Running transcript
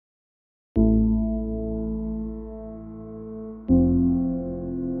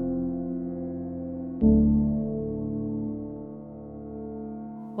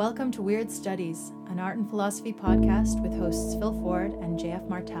Welcome to Weird Studies, an art and philosophy podcast with hosts Phil Ford and JF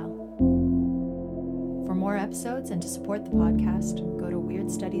Martel. For more episodes and to support the podcast, go to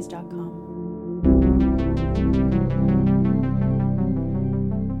weirdstudies.com.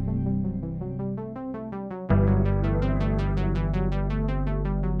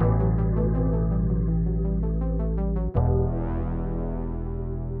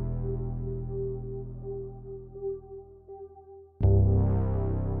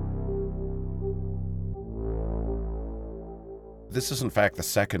 This is, in fact, the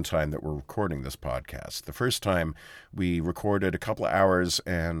second time that we're recording this podcast. The first time we recorded a couple of hours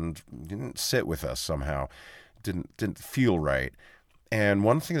and didn't sit with us somehow, didn't feel right. And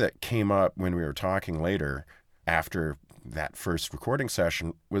one thing that came up when we were talking later, after that first recording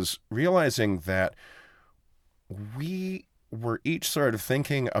session, was realizing that we were each sort of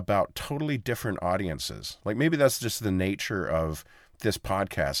thinking about totally different audiences. Like maybe that's just the nature of this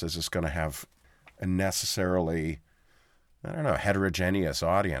podcast, is it's going to have a necessarily, I don't know, heterogeneous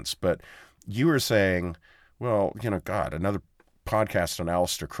audience. But you were saying, well, God, another podcast on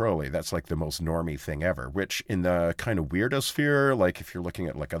Aleister Crowley, that's like the most normie thing ever, which in the kind of weirdosphere, like if you're looking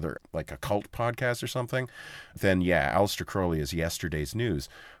at like other, like a cult podcast or something, then yeah, Aleister Crowley is yesterday's news.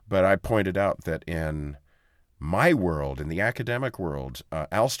 But I pointed out that in my world, in the academic world,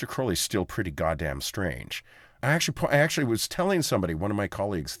 Aleister Crowley is still pretty goddamn strange. I actually was telling somebody, one of my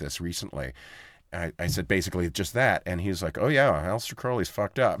colleagues, this recently. I said basically just that, and he's like, "Oh yeah, Aleister Crowley's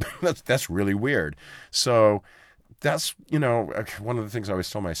fucked up." That's really weird. So that's one of the things I always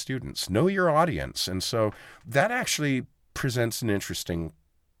tell my students: know your audience. And so that actually presents an interesting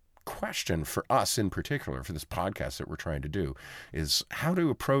question for us in particular for this podcast that we're trying to do: is how to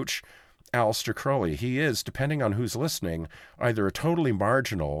approach Aleister Crowley. He is, depending on who's listening, either a totally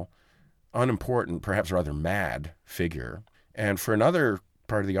marginal, unimportant, perhaps rather mad figure, and for another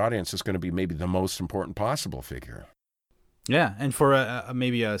part of the audience is going to be maybe the most important possible figure. Yeah, and for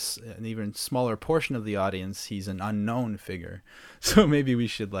maybe an even smaller portion of the audience, he's an unknown figure. So maybe we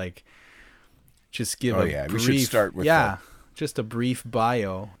should just give brief, we should start with just a brief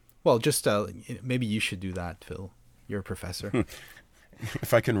bio. Well, just maybe you should do that, Phil. You're a professor.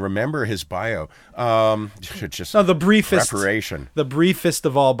 If I can remember his bio, just the briefest preparation. The briefest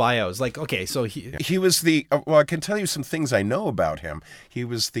of all bios. Like, okay, so he was the. Well, I can tell you some things I know about him. He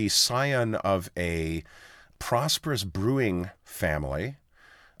was the scion of a prosperous brewing family.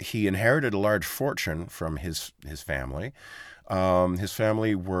 He inherited a large fortune from his family. His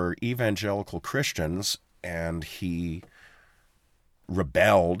family were evangelical Christians, and he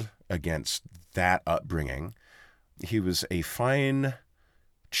rebelled against that upbringing. He was a fine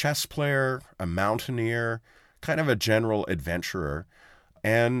chess player, a mountaineer, kind of a general adventurer,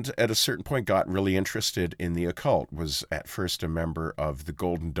 and at a certain point got really interested in the occult, was at first a member of the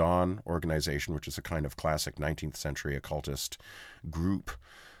Golden Dawn organization, which is a kind of classic 19th century occultist group,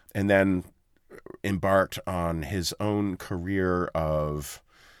 and then embarked on his own career of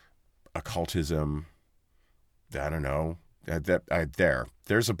occultism. I don't know.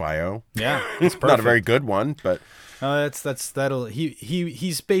 There's a bio. Yeah, it's perfect. Not a very good one, but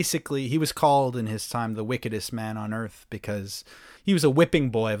he's basically, he was called in his time the wickedest man on earth because he was a whipping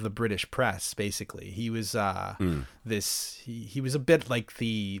boy of the British press. Basically, he was he was a bit like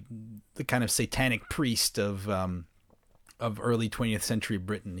the kind of satanic priest of early 20th century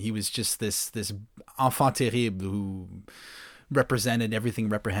Britain. He was just this enfant terrible who represented everything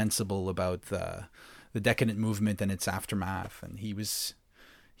reprehensible about the decadent movement and its aftermath, and he was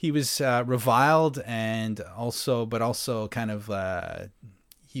reviled, and also kind of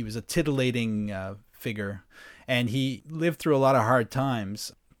he was a titillating figure, and he lived through a lot of hard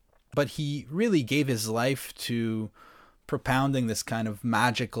times, but he really gave his life to propounding this kind of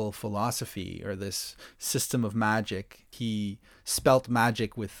magical philosophy, or this system of magic. He spelt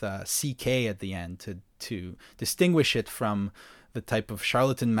magic with CK at the end to distinguish it from the type of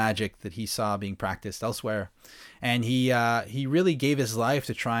charlatan magic that he saw being practiced elsewhere. And he really gave his life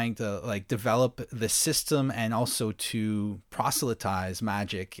to trying to develop the system, and also to proselytize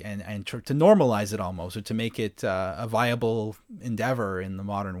magic and to normalize it almost, or to make it a viable endeavor in the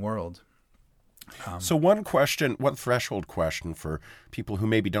modern world. So one threshold question for people who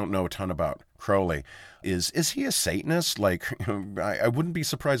maybe don't know a ton about Crowley is he a Satanist? Like, I wouldn't be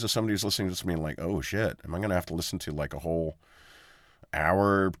surprised if somebody was listening to this being like, oh shit, am I going to have to listen to like a whole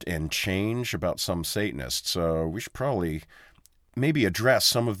hour and change about some Satanist? So we should probably maybe address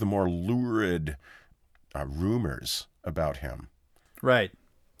some of the more lurid rumors about him. Right.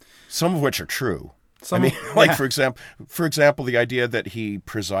 Some of which are true. For example, the idea that he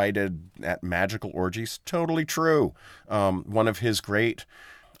presided at magical orgies, totally true. One of his great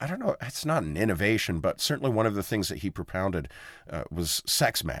I don't know, it's not an innovation, but certainly one of the things that he propounded was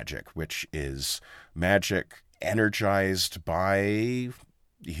sex magic, which is magic energized by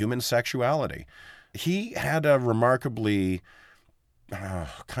human sexuality. He had a remarkably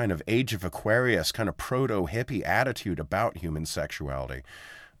kind of Age of Aquarius, kind of proto-hippie attitude about human sexuality.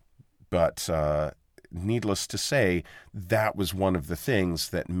 But needless to say, that was one of the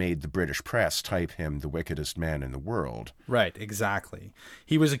things that made the British press type him the wickedest man in the world. Right, exactly.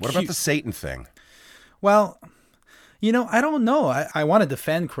 He was What about the Satan thing? Well, I don't know. I want to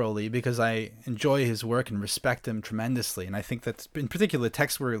defend Crowley because I enjoy his work and respect him tremendously. And I think that, in particular, the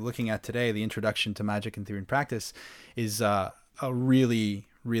text we're looking at today, the Introduction to Magic in Theory and Practice, is a really,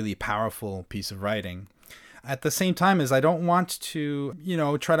 really powerful piece of writing. At the same time as I don't want to,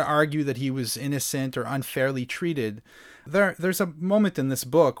 try to argue that he was innocent or unfairly treated, there's a moment in this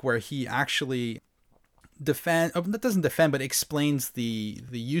book where he actually explains the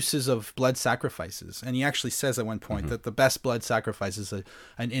uses of blood sacrifices. And he actually says at one point that the best blood sacrifice is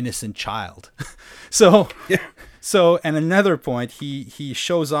an innocent child. So at another point, he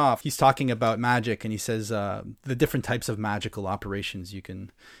shows off, he's talking about magic, and he says the different types of magical operations you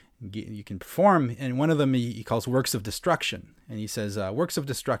can perform, and one of them he calls works of destruction. And he says, works of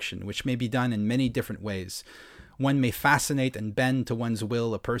destruction, which may be done in many different ways. One may fascinate and bend to one's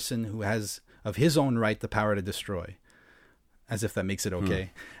will a person who has of his own right the power to destroy, as if that makes it okay.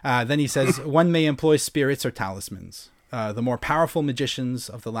 Then he says, one may employ spirits or talismans. The more powerful magicians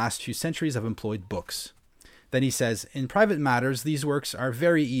of the last few centuries have employed books. Then he says, in private matters, these works are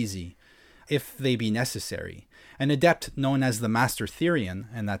very easy, if they be necessary. An adept known as the Master Therian,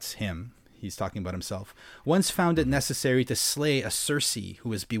 and that's him, he's talking about himself, once found it necessary to slay a Circe who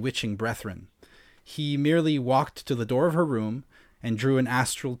was bewitching brethren. He merely walked to the door of her room and drew an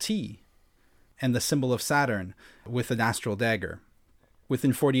astral T and the symbol of Saturn with an astral dagger.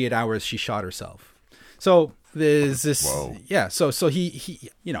 Within 48 hours, she shot herself. So there's this, Whoa. yeah. So he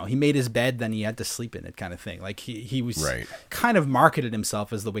made his bed, then he had to sleep in it, kind of thing. Like he was kind of marketed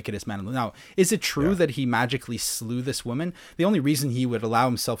himself as the wickedest man. Now, is it true that he magically slew this woman? The only reason he would allow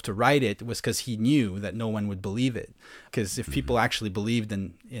himself to write it was because he knew that no one would believe it. Because if people actually believed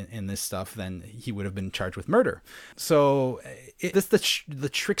in this stuff, then he would have been charged with murder. So this the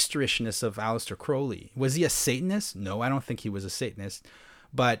tricksterishness of Aleister Crowley. Was he a Satanist? No, I don't think he was a Satanist.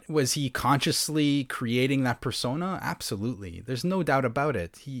 But was he consciously creating that persona? Absolutely. There's no doubt about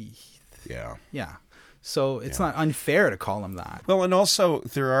it. Yeah. So it's not unfair to call him that. Well, and also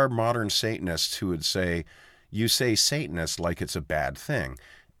there are modern Satanists who would say, you say Satanist like it's a bad thing.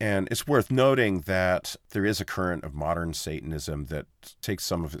 And it's worth noting that there is a current of modern Satanism that takes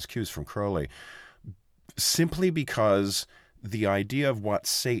some of its cues from Crowley, simply because the idea of what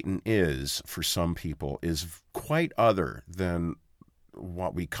Satan is for some people is quite other than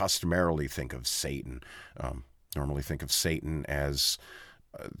what we customarily think of Satan. Normally think of Satan as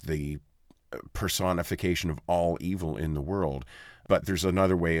the personification of all evil in the world. But there's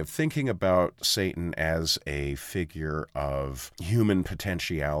another way of thinking about Satan as a figure of human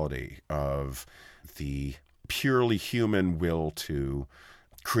potentiality, of the purely human will to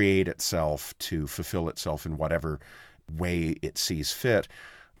create itself, to fulfill itself in whatever way it sees fit.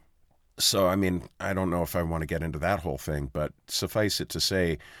 So, I mean, I don't know if I want to get into that whole thing, but suffice it to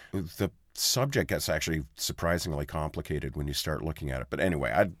say, the subject gets actually surprisingly complicated when you start looking at it. But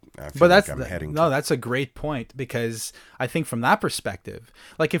anyway, I feel like I'm heading to... that's a great point, because I think from that perspective,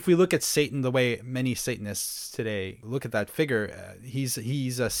 like if we look at Satan the way many Satanists today look at that figure,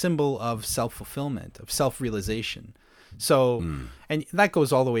 he's a symbol of self-fulfillment, of self-realization. So, and that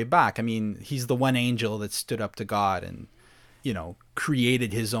goes all the way back. I mean, he's the one angel that stood up to God and,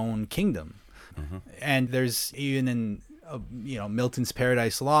 created his own kingdom. And there's even in, Milton's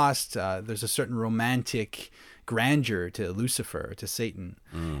Paradise Lost, there's a certain romantic grandeur to Lucifer, to Satan.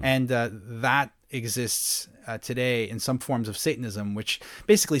 And that exists today in some forms of Satanism, which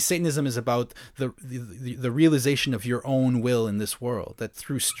basically Satanism is about the realization of your own will in this world, that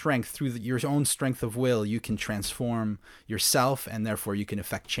through your own strength of will, you can transform yourself and therefore you can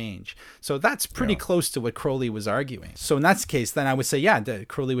affect change. So that's pretty close to what Crowley was arguing. So in that case, then I would say,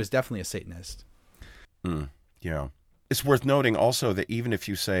 Crowley was definitely a Satanist. Yeah. It's worth noting also that even if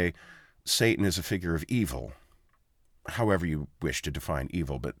you say Satan is a figure of evil, however you wish to define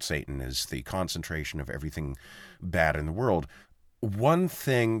evil, but Satan is the concentration of everything bad in the world, one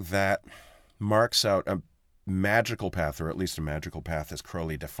thing that marks out a magical path, or at least a magical path as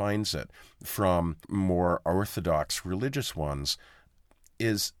Crowley defines it, from more orthodox religious ones,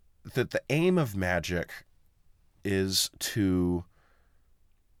 is that the aim of magic is to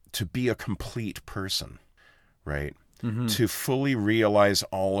be a complete person, right? to fully realize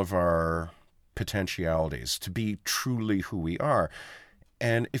all of our potentialities, to be truly who we are.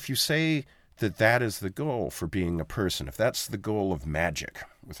 And if you say that that is the goal for being a person, if that's the goal of magic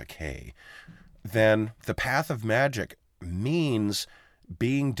with a K, then the path of magic means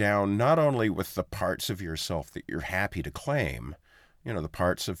being down not only with the parts of yourself that you're happy to claim, the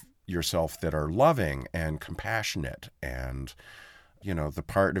parts of yourself that are loving and compassionate, and, the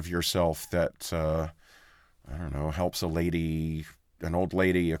part of yourself that, helps an old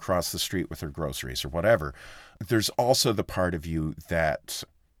lady across the street with her groceries or whatever. There's also the part of you that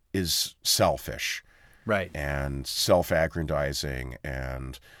is selfish. Right. And self-aggrandizing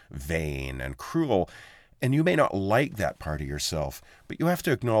and vain and cruel. And you may not like that part of yourself, but you have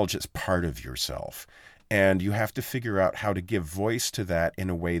to acknowledge it's part of yourself. And you have to figure out how to give voice to that in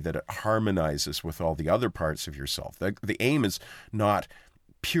a way that it harmonizes with all the other parts of yourself. The aim is not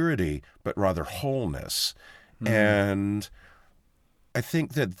purity, but rather wholeness. And I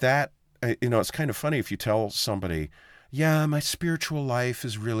think that, it's kind of funny if you tell somebody, yeah, my spiritual life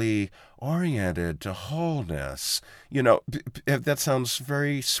is really oriented to wholeness. That sounds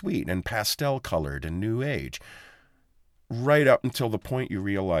very sweet and pastel-colored and new age. Right up until the point you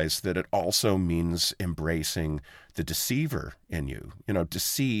realize that it also means embracing the deceiver in you.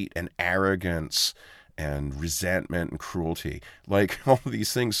 Deceit and arrogance and resentment and cruelty. Like all of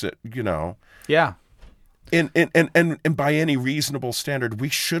these things that, Yeah. And by any reasonable standard, we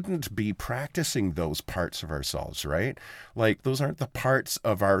shouldn't be practicing those parts of ourselves, right? Like, those aren't the parts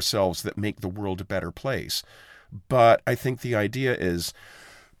of ourselves that make the world a better place. But I think the idea is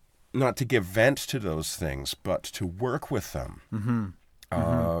not to give vent to those things, but to work with them.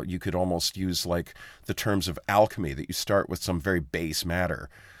 You could almost use like the terms of alchemy, that you start with some very base matter.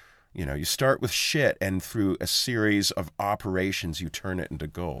 You start with shit, and through a series of operations, you turn it into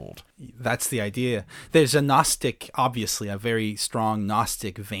gold. That's the idea. There's obviously a very strong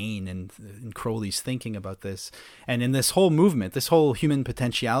Gnostic vein in Crowley's thinking about this. And in this whole movement, this whole human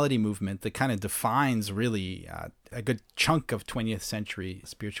potentiality movement that kind of defines really a good chunk of 20th century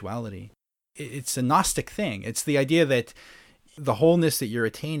spirituality, it's a Gnostic thing. It's the idea that the wholeness that you're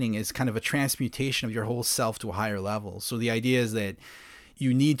attaining is kind of a transmutation of your whole self to a higher level. So the idea is that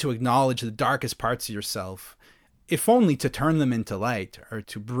you need to acknowledge the darkest parts of yourself, if only to turn them into light, or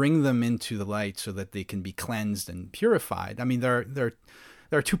to bring them into the light so that they can be cleansed and purified. I mean, there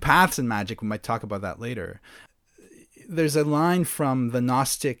are two paths in magic. We might talk about that later. There's a line from the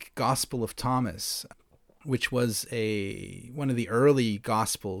Gnostic Gospel of Thomas, which was one of the early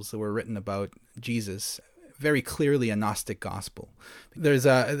Gospels that were written about Jesus. Very clearly a Gnostic gospel. There's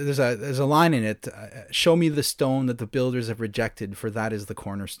a line in it, show me the stone that the builders have rejected, for that is the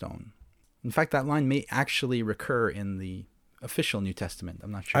cornerstone. In fact, that line may actually recur in the official New Testament.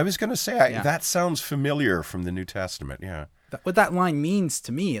 I'm not sure. I was going to say, that sounds familiar from the New Testament, yeah. What that line means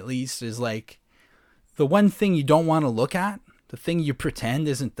to me, at least, is like the one thing you don't want to look at, the thing you pretend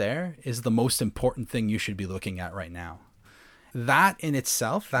isn't there, is the most important thing you should be looking at right now. That in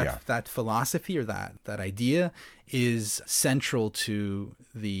itself, that philosophy or that idea is central to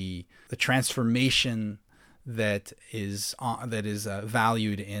the transformation that is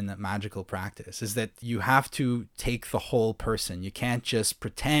valued in magical practice, is that you have to take the whole person. You can't just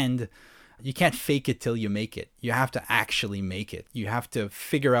pretend. You can't fake it till you make it. You have to actually make it. You have to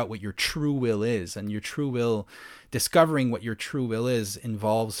figure out what your true will is, and discovering what your true will is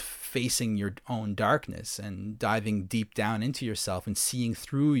involves facing your own darkness and diving deep down into yourself and seeing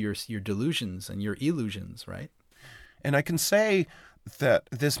through your delusions and your illusions, right? And I can say that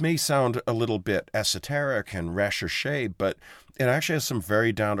this may sound a little bit esoteric and recherche, but it actually has some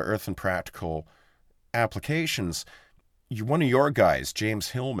very down-to-earth and practical applications. One of your guys, James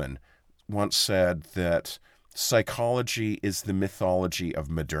Hillman, once said that psychology is the mythology of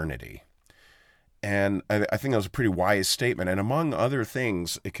modernity. And I think that was a pretty wise statement. And among other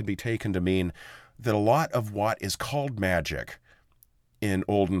things, it can be taken to mean that a lot of what is called magic in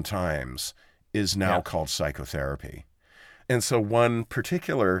olden times is now called psychotherapy. And so one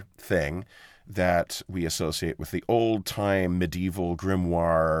particular thing that we associate with the old-time medieval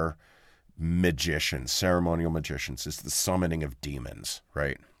grimoire magicians, ceremonial magicians, is the summoning of demons,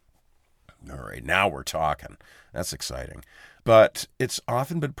 right? All right, now we're talking. That's exciting. But it's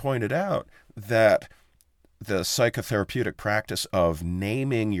often been pointed out that the psychotherapeutic practice of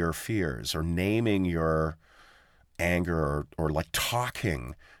naming your fears or naming your anger or like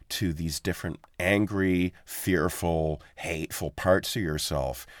talking to these different angry, fearful, hateful parts of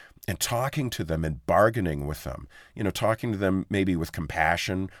yourself and talking to them and bargaining with them, talking to them maybe with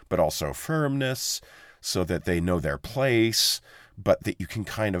compassion, but also firmness so that they know their place, but that you can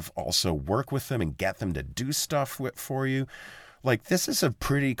kind of also work with them and get them to do stuff for you. Like, this is a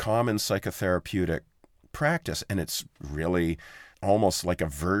pretty common psychotherapeutic practice, and it's really almost like a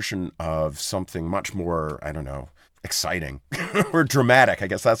version of something much more, I don't know, exciting or dramatic. I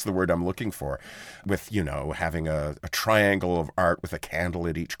guess that's the word I'm looking for, with, having a triangle of art with a candle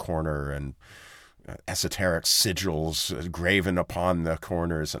at each corner and esoteric sigils graven upon the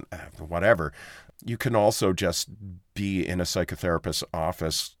corners and whatever. You can also just be in a psychotherapist's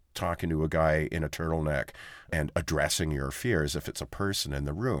office talking to a guy in a turtleneck and addressing your fears if it's a person in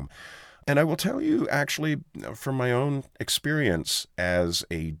the room. And I will tell you, actually, from my own experience as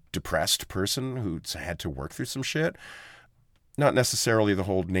a depressed person who's had to work through some shit, not necessarily the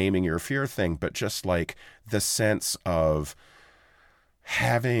whole naming your fear thing, but just like the sense of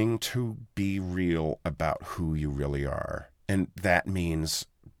having to be real about who you really are. And that means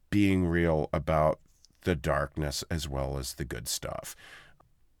being real about the darkness as well as the good stuff.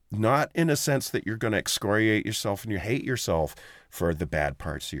 Not in a sense that you're going to excoriate yourself and you hate yourself for the bad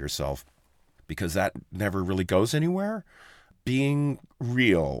parts of yourself, because that never really goes anywhere. Being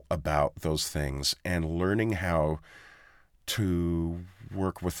real about those things and learning how to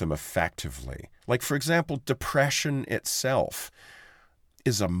work with them effectively. Like, for example, depression itself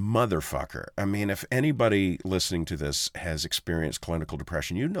is a motherfucker. I mean, if anybody listening to this has experienced clinical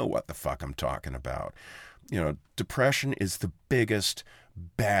depression, you know what the fuck I'm talking about. Depression is the biggest,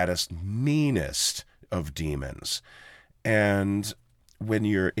 baddest, meanest of demons. And when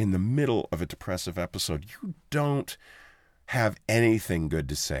you're in the middle of a depressive episode, you don't have anything good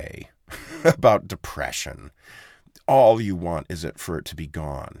to say about depression. All you want is for it to be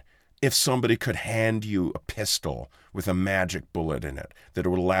gone. If somebody could hand you a pistol with a magic bullet in it that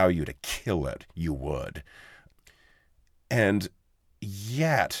would allow you to kill it, you would. And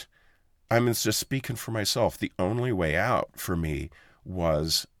yet, I'm just speaking for myself, the only way out for me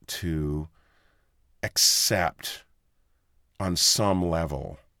was to accept on some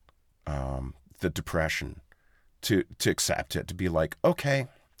level the depression, to accept it, to be like, okay,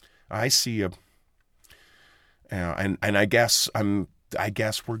 I see you, and I guess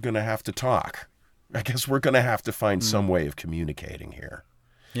we're gonna have to talk. I guess we're gonna have to find some way of communicating here.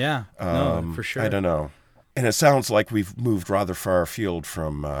 Yeah, no, for sure. I don't know, and it sounds like we've moved rather far afield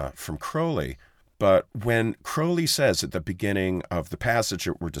from Crowley. But when Crowley says at the beginning of the passage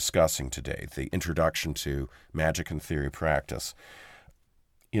that we're discussing today, the introduction to Magic and Theory Practice,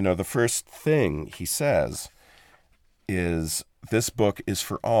 the first thing he says is, this book is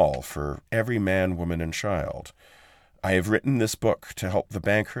for all, for every man, woman, and child. I have written this book to help the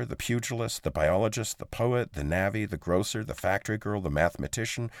banker, the pugilist, the biologist, the poet, the navvy, the grocer, the factory girl, the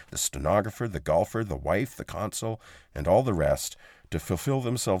mathematician, the stenographer, the golfer, the wife, the consul, and all the rest to fulfill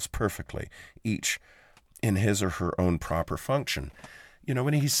themselves perfectly, each in his or her own proper function.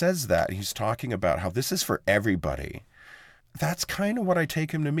 When he says that, he's talking about how this is for everybody. That's kind of what I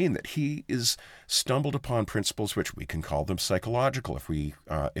take him to mean, that he is stumbled upon principles which we can call them psychological if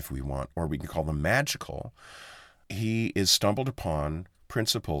we want, or we can call them magical. He is stumbled upon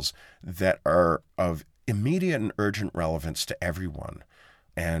principles that are of immediate and urgent relevance to everyone.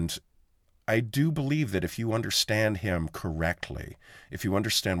 And I do believe that if you understand him correctly, if you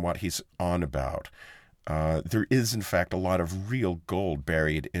understand what he's on about, there is, in fact, a lot of real gold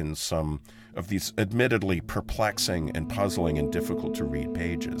buried in some of these admittedly perplexing and puzzling and difficult to read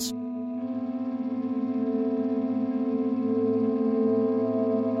pages.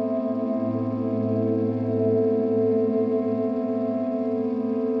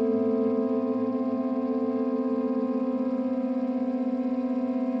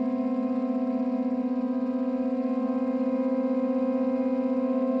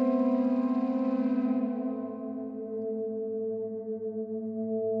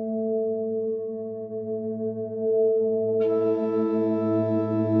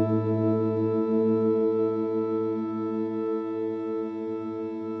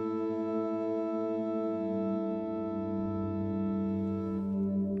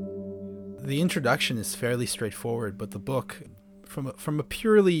 The introduction is fairly straightforward, but the book, from a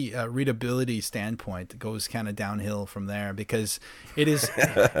purely readability standpoint, goes kind of downhill from there, because it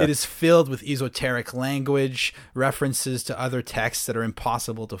is filled with esoteric language, references to other texts that are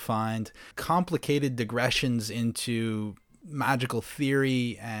impossible to find, complicated digressions into magical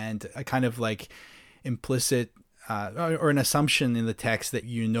theory, and a kind of like implicit or an assumption in the text that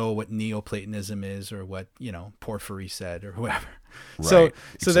what Neoplatonism is, or what Porphyry said, or whoever. So Right,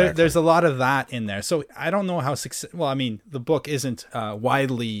 exactly. there's a lot of that in there. So I don't know how well, I mean, the book isn't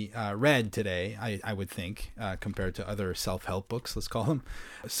widely read today, I would think, compared to other self-help books, let's call them.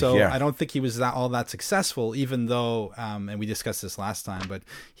 So Yeah. I don't think he was all that successful, even though, and we discussed this last time, but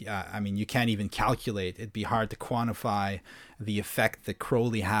I mean, you can't even calculate. It'd be hard to quantify the effect that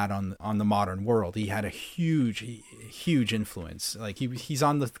Crowley had on the modern world. He had a huge influence. Like he's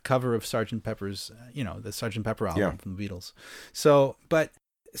on the cover of Sgt. Pepper's, the Sgt. Pepper album from the Beatles. So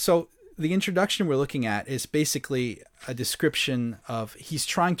the introduction we're looking at is basically a description of, he's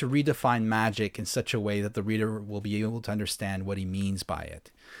trying to redefine magic in such a way that the reader will be able to understand what he means by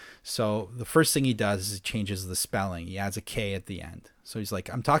it. So the first thing he does is he changes the spelling. He adds a K at the end. So he's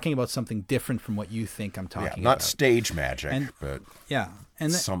like, I'm talking about something different from what you think I'm talking not about. stage magic, but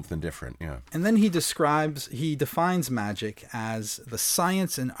and something different. Yeah. And then he defines magic as the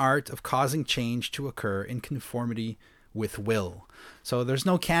science and art of causing change to occur in conformity with will. So there's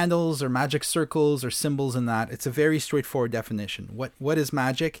no candles or magic circles or symbols in that. It's a very straightforward definition. What is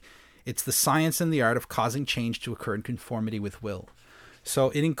magic? It's the science and the art of causing change to occur in conformity with will.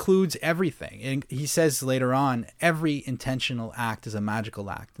 So it includes everything. And he says later on, every intentional act is a magical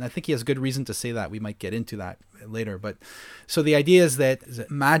act. And I think he has good reason to say that. We might get into that later. But so the idea is that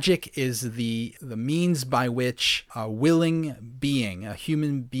magic is the means by which a willing being, a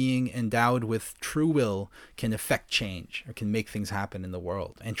human being endowed with true will, can effect change or can make things happen in the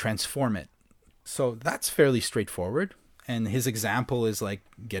world and transform it. So that's fairly straightforward. And his example is like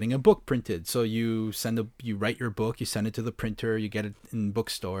getting a book printed. So you write your book, you send it to the printer, you get it in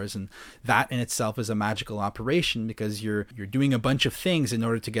bookstores, and that in itself is a magical operation because you're doing a bunch of things in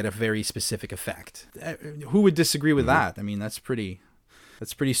order to get a very specific effect. Who would disagree with that? I mean, that's pretty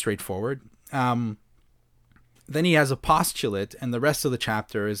straightforward. Then he has a postulate, and the rest of the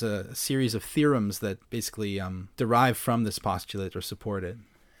chapter is a series of theorems that basically derive from this postulate or support it.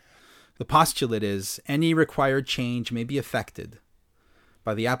 The postulate is, any required change may be effected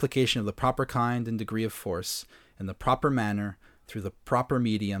by the application of the proper kind and degree of force in the proper manner through the proper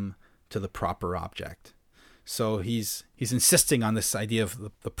medium to the proper object. So he's insisting on this idea of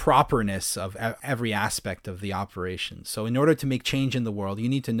the properness of every aspect of the operation. So in order to make change in the world, you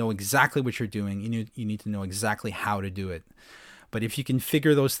need to know exactly what you're doing. You need to know exactly how to do it. But if you can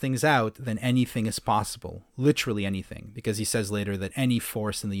figure those things out, then anything is possible, literally anything, because he says later that any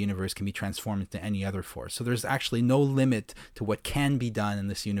force in the universe can be transformed into any other force. So there's actually no limit to what can be done in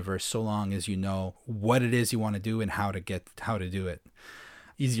this universe so long as you know what it is you want to do and how to do it.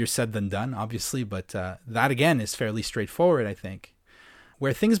 Easier said than done, obviously, but that again is fairly straightforward, I think.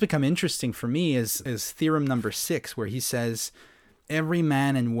 Where things become interesting for me is theorem number 6, where he says, every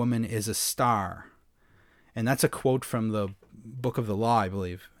man and woman is a star. And that's a quote from the Book of the Law, I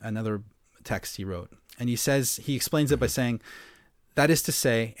believe, another text he wrote. And he explains it by saying, that is to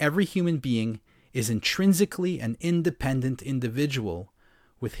say, every human being is intrinsically an independent individual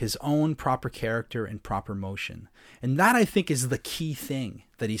with his own proper character and proper motion. And that, I think, is the key thing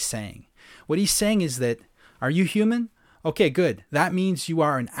that he's saying. What he's saying is that, are you human? Okay, good. That means you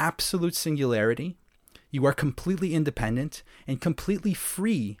are an absolute singularity. You are completely independent and completely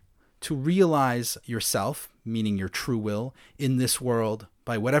free to realize yourself, meaning your true will, in this world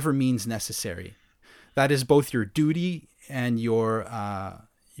by whatever means necessary. That is both your duty and your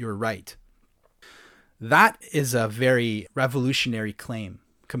right. That is a very revolutionary claim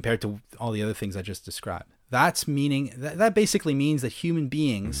compared to all the other things I just described. That basically means that human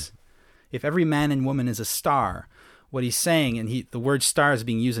beings, if every man and woman is a star, what he's saying, and the word star is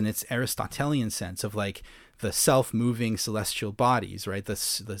being used in its Aristotelian sense of like the self-moving celestial bodies, right? The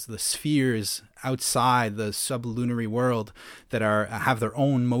spheres outside the sublunary world that have their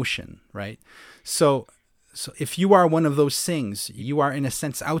own motion, right? So if you are one of those things, you are in a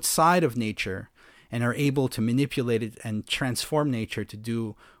sense outside of nature and are able to manipulate it and transform nature to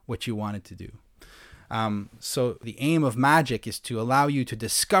do what you want it to do. So the aim of magic is to allow you to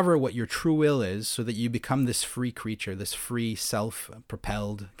discover what your true will is so that you become this free creature, this free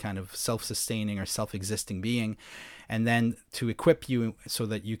self-propelled kind of self-sustaining or self-existing being, and then to equip you so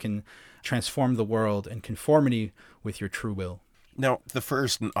that you can transform the world in conformity with your true will. Now, the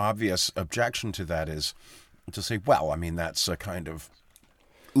first and obvious objection to that is to say, well, I mean, that's a kind of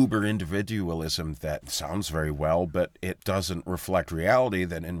uber individualism that sounds very well, but it doesn't reflect reality,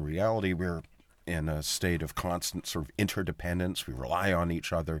 that in reality we're in a state of constant sort of interdependence. We rely on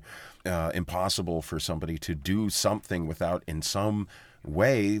each other. Impossible for somebody to do something without, in some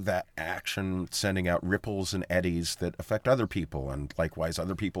way, that action sending out ripples and eddies that affect other people, and likewise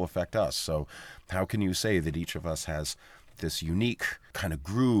other people affect us. So how can you say that each of us has this unique kind of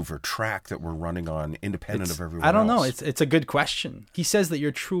groove or track that we're running on independent of everyone else? I don't know. It's a good question. He says that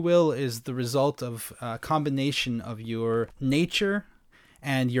your true will is the result of a combination of your nature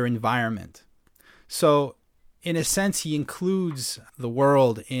and your environment. So in a sense, he includes the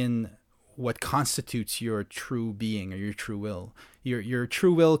world in what constitutes your true being or your true will. Your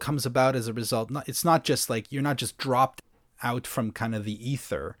true will comes about as a result. It's not just like you're not just dropped out from kind of the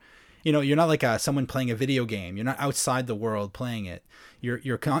ether. You're not like someone playing a video game. You're not outside the world playing it.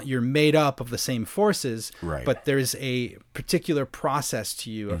 You're made up of the same forces, right. But there's a particular process to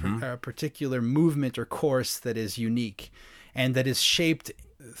you, a particular movement or course that is unique and that is shaped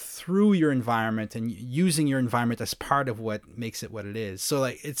through your environment and using your environment as part of what makes it what it is. So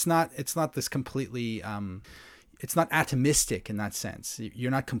like it's not this completely it's not atomistic in that sense. You're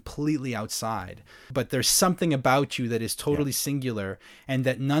not completely outside, but there's something about you that is totally singular and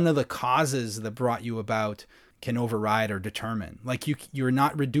that none of the causes that brought you about can override or determine. Like you're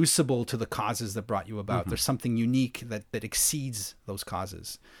not reducible to the causes that brought you about. There's something unique that exceeds those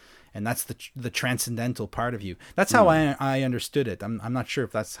causes. And that's the transcendental part of you. That's how I understood it. I'm not sure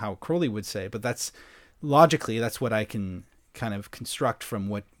if that's how Crowley would say, but that's logically, that's what I can kind of construct from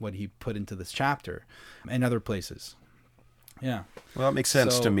what he put into this chapter and other places. Yeah. Well, it makes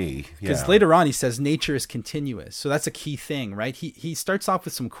sense to me. Because later on he says nature is continuous. So that's a key thing, right? He starts off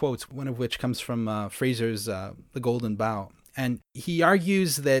with some quotes, one of which comes from Fraser's The Golden Bough. And he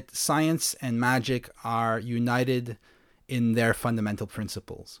argues that science and magic are united in their fundamental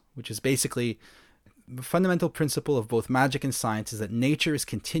principles, which is basically the fundamental principle of both magic and science is that nature is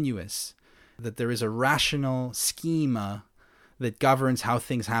continuous, that there is a rational schema that governs how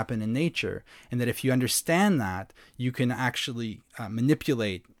things happen in nature, and that if you understand that, you can actually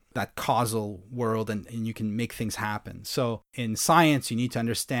manipulate that causal world and you can make things happen. So in science, you need to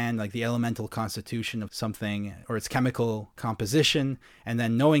understand like the elemental constitution of something or its chemical composition. And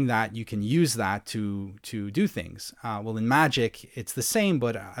then knowing that, you can use that to do things. Well, in magic, it's the same,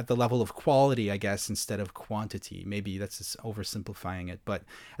 but at the level of quality, I guess, instead of quantity. Maybe that's just oversimplifying it. But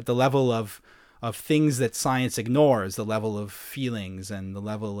at the level of things that science ignores, the level of feelings and the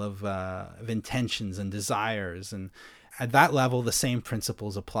level of intentions and desires, and at that level, the same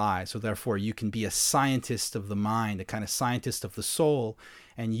principles apply. So therefore, you can be a scientist of the mind, a kind of scientist of the soul,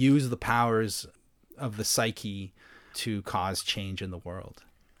 and use the powers of the psyche to cause change in the world.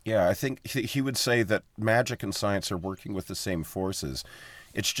 Yeah, I think he would say that magic and science are working with the same forces.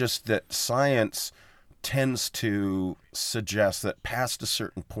 It's just that science tends to suggest that past a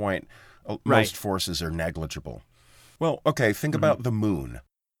certain point, most forces are negligible. Well, okay, think about the moon.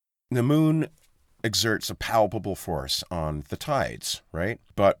 The moon exerts a palpable force on the tides, right?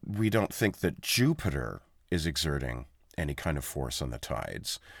 But we don't think that Jupiter is exerting any kind of force on the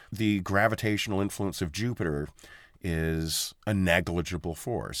tides. The gravitational influence of Jupiter is a negligible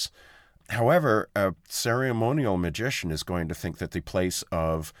force. However, a ceremonial magician is going to think that the place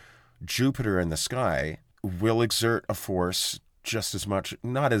of Jupiter in the sky will exert a force just as much,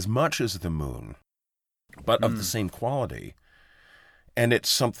 not as much as the moon, but of the same quality. And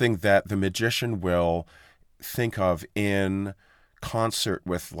it's something that the magician will think of in concert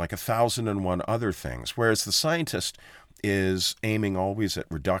with like 1,001 other things, whereas the scientist is aiming always at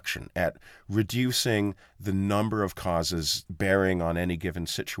reduction, at reducing the number of causes bearing on any given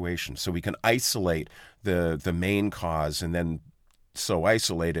situation. So we can isolate the main cause, and then so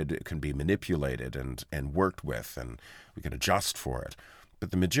isolated it can be manipulated and worked with, and we can adjust for it.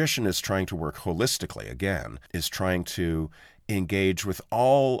 But the magician is trying to work holistically, again, is trying to engage with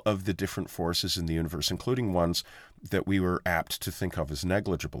all of the different forces in the universe, including ones that we were apt to think of as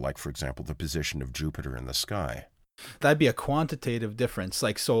negligible, like, for example, the position of Jupiter in the sky. That'd be a quantitative difference.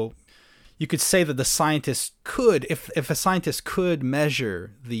 Like, so you could say that the scientist could, if a scientist could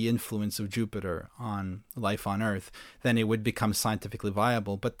measure the influence of Jupiter on life on Earth, then it would become scientifically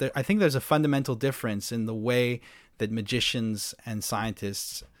viable. But I think there's a fundamental difference in the way that magicians and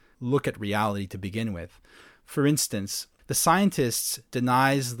scientists look at reality to begin with. For instance, the scientist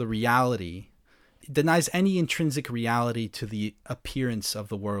denies any intrinsic reality to the appearance of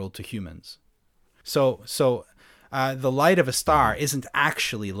the world to humans. So the light of a star isn't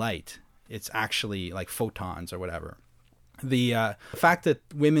actually light. It's actually like photons or whatever. The fact that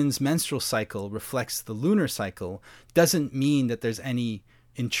women's menstrual cycle reflects the lunar cycle doesn't mean that there's any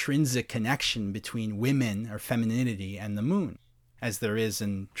intrinsic connection between women or femininity and the moon, as there is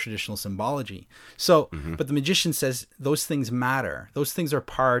in traditional symbology. So, but the magician says those things matter. Those things are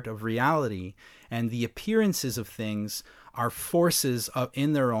part of reality, and the appearances of things are forces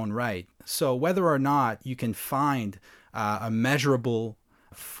in their own right. So whether or not you can find a measurable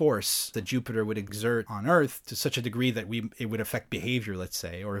force that Jupiter would exert on Earth to such a degree that it would affect behavior, let's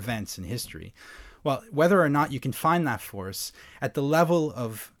say, or events in history. Well, whether or not you can find that force at the level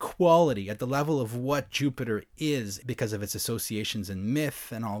of quality, at the level of what Jupiter is because of its associations in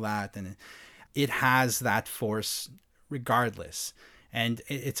myth and all that, and it has that force regardless. And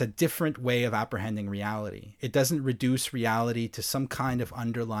it's a different way of apprehending reality. It doesn't reduce reality to some kind of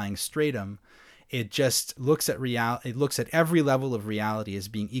underlying stratum. It just looks at it looks at every level of reality as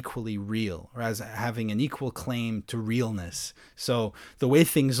being equally real, or as having an equal claim to realness. So the way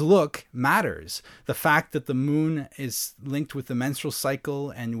things look matters. The fact that the moon is linked with the menstrual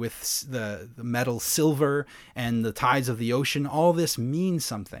cycle and with the metal silver and the tides of the ocean, all this means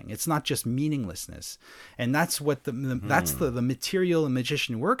something. It's not just meaninglessness. And that's what the material a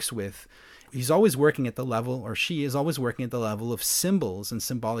magician works with. He's always working at the level, or she is always working at the level of symbols and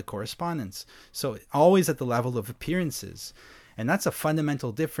symbolic correspondence. So always at the level of appearances. And that's a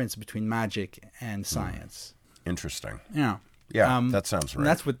fundamental difference between magic and science. Interesting. Yeah. Yeah, that sounds right. And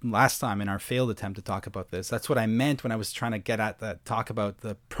that's what last time in our failed attempt to talk about this, that's what I meant when I was trying to get at that, talk about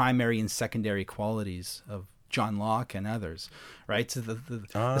the primary and secondary qualities of John Locke and others, right? So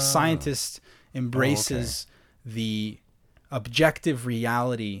the scientist embraces the objective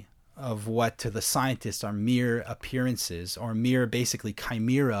reality of what to the scientist are mere appearances, or mere basically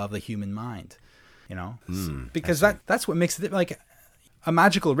chimera of the human mind, you know, because that's what makes it like a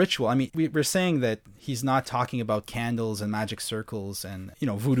magical ritual. I mean, we're saying that he's not talking about candles and magic circles and, you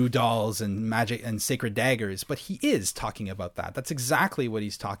know, voodoo dolls and magic and sacred daggers, but he is talking about that. That's exactly what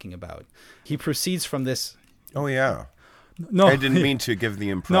he's talking about. He proceeds from this. Oh, yeah. No, I didn't mean to give the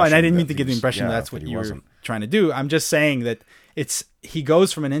impression. No, and I didn't mean to give the impression that's what you were trying to do. I'm just saying that he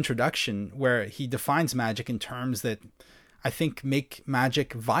goes from an introduction where he defines magic in terms that I think make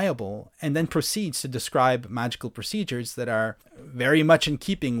magic viable, and then proceeds to describe magical procedures that are very much in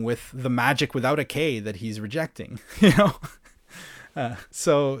keeping with the magic without a K that he's rejecting. You know,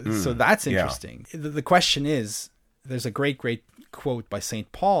 so that's interesting. Yeah. The question is, there's a great quote by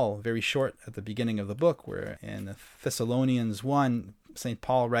St. Paul, very short at the beginning of the book, where in Thessalonians 1, St.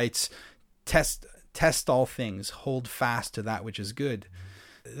 Paul writes, Test all things, hold fast to that which is good.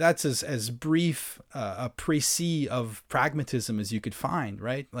 That's as brief a précis of pragmatism as you could find,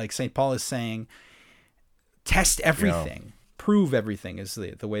 right? Like St. Paul is saying, test everything, prove everything is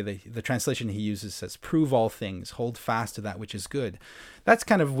the way the translation he uses says, prove all things, hold fast to that which is good. That's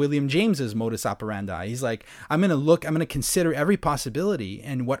kind of William James's modus operandi. He's like, I'm going to consider every possibility,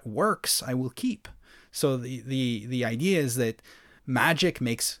 and what works I will keep. So the idea is that magic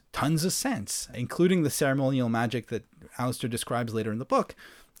makes tons of sense, including the ceremonial magic that Aleister describes later in the book.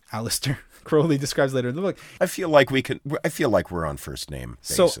 Aleister Crowley describes later in the book. I feel like we're on first name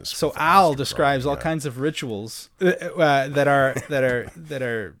basis. So Al describes all kinds of rituals that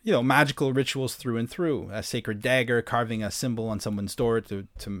are you know, magical rituals through and through. A sacred dagger, carving a symbol on someone's door to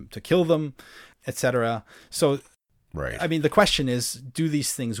kill them, etc. So. Right. I mean, the question is, do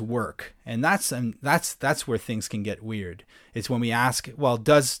these things work? And that's where things can get weird. It's when we ask, well,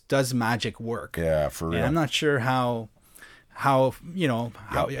 does magic work? Yeah, for real. And I'm not sure how you know,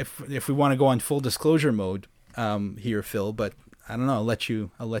 if we want to go on full disclosure mode here, Phil, but I don't know. I'll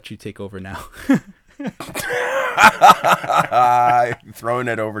let you take over now. Throwing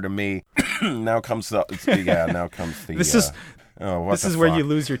it over to me. Now comes the This is where you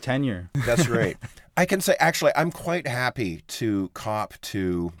lose your tenure. That's right. I can say, actually, I'm quite happy to cop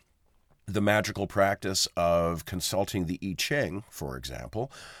to the magical practice of consulting the I Ching, for example.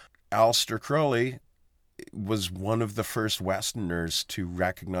 Aleister Crowley was one of the first Westerners to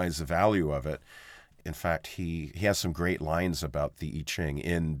recognize the value of it. In fact, he has some great lines about the I Ching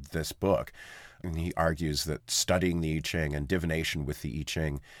in this book. And he argues that studying the I Ching and divination with the I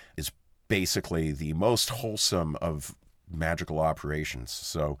Ching is basically the most wholesome of magical operations.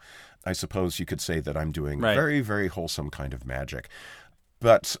 So I suppose you could say that I'm doing very, very wholesome kind of magic.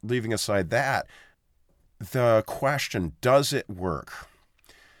 But leaving aside that, the question, does it work?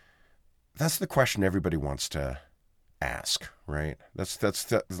 That's the question everybody wants to ask, right?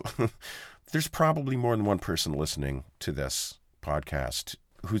 There's probably more than one person listening to this podcast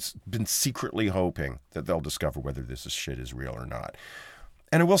who's been secretly hoping that they'll discover whether this shit is real or not.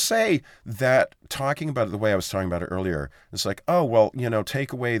 And I will say that talking about it the way I was talking about it earlier, it's like, oh, well, you know,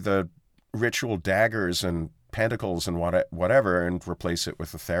 take away the ritual daggers and pentacles and whatever and replace it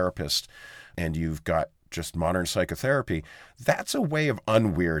with a therapist, and you've got just modern psychotherapy. That's a way of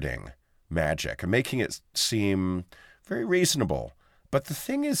unweirding magic and making it seem very reasonable. But the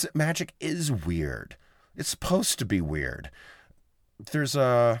thing is that magic is weird. It's supposed to be weird. There's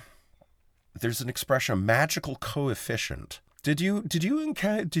an expression, magical coefficient, Did you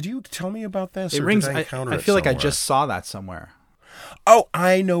tell me about this? It or rings. Did I encounter I it feel like I somewhere? just saw that somewhere. Oh,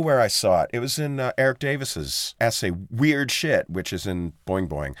 I know where I saw it. It was in Eric Davis's essay "Weird Shit," which is in Boing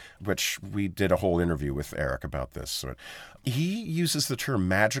Boing, which we did a whole interview with Eric about this. So he uses the term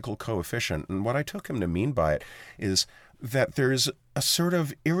magical coefficient, and what I took him to mean by it is that there's a sort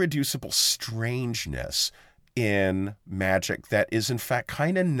of irreducible strangeness in magic that is in fact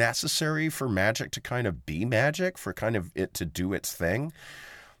kind of necessary for magic to kind of be magic, for kind of it to do its thing.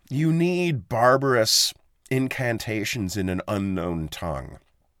 You need barbarous incantations in an unknown tongue.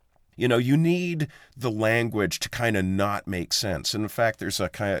 You know, you need the language to kind of not make sense. And in fact, there's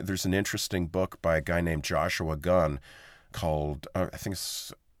an interesting book by a guy named Joshua Gunn called I think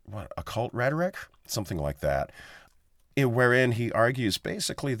it's Occult Rhetoric, something like that, wherein he argues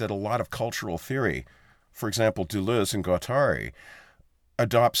basically that a lot of cultural theory, for example, Deleuze and Guattari,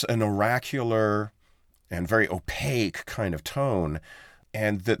 adopts an oracular and very opaque kind of tone,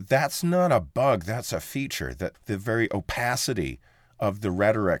 and that's not a bug, that's a feature, that the very opacity of the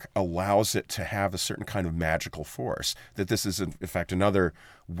rhetoric allows it to have a certain kind of magical force, that this is, in fact, another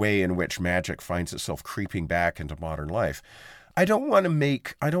way in which magic finds itself creeping back into modern life. I don't want to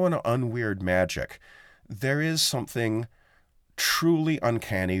unweird magic. There is something truly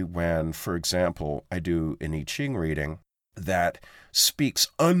uncanny when, for example, I do an I Ching reading that speaks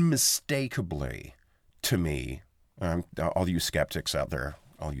unmistakably to me. All you skeptics out there,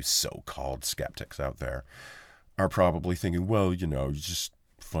 all you so-called skeptics out there, are probably thinking, well, you know, you're just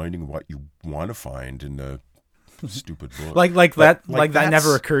finding what you want to find in the stupid book. Like that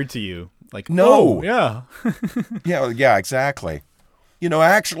never occurred to you. Like, no. Oh, yeah. yeah, exactly. You know,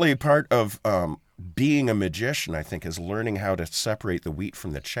 actually part of being a magician, I think, is learning how to separate the wheat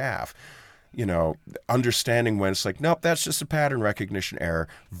from the chaff. You know, understanding when it's like, nope, that's just a pattern recognition error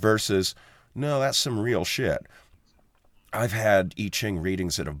versus, no, that's some real shit. I've had I Ching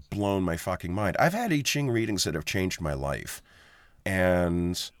readings that have blown my fucking mind. I've had I Ching readings that have changed my life.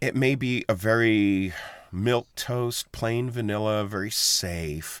 And it may be a very milquetoast, plain vanilla, very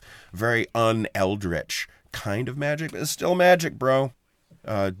safe, very un-eldritch kind of magic, but it's still magic, bro.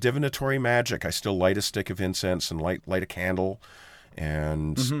 Divinatory magic. I still light a stick of incense and light a candle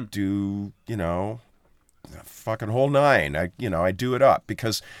and do, you know, fucking whole nine. I do it up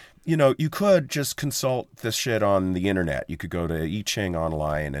because, you know, you could just consult this shit on the internet. You could go to I Ching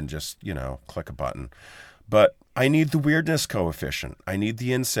online and just, you know, click a button. But I need the weirdness coefficient. I need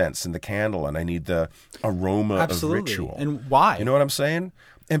the incense and the candle, and I need the aroma of ritual. And why? You know what I'm saying?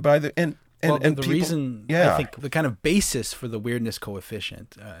 And by the and well, and the people, reason, yeah. I think the kind of basis for the weirdness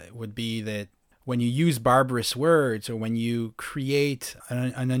coefficient would be that when you use barbarous words, or when you create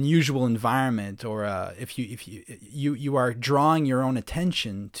an unusual environment, or if you are drawing your own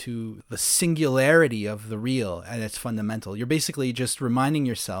attention to the singularity of the real at its fundamental, you're basically just reminding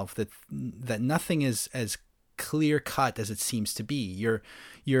yourself that nothing is as clear cut as it seems to be.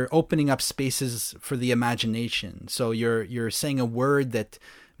 You're opening up spaces for the imagination. So you're saying a word that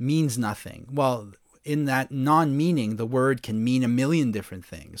means nothing. Well, in that non-meaning, the word can mean a million different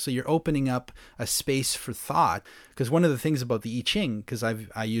things. So you're opening up a space for thought. Because one of the things about the I Ching, because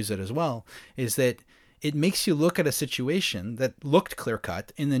I use it as well, is that it makes you look at a situation that looked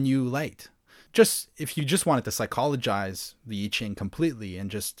clear-cut in a new light. Just if you just wanted to psychologize the I Ching completely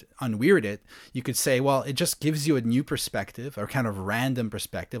and just unweird it, you could say, well, it just gives you a new perspective, or kind of random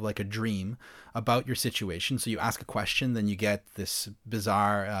perspective, like a dream about your situation. So you ask a question, then you get this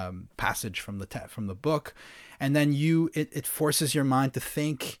bizarre passage from the book, and then it forces your mind to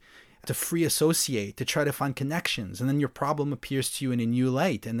think, to free associate, to try to find connections, and then your problem appears to you in a new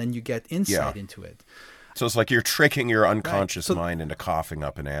light, and then you get insight into it. So it's like you're tricking your unconscious mind into coughing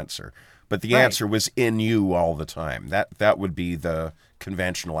up an answer. But the answer was in you all the time. That would be the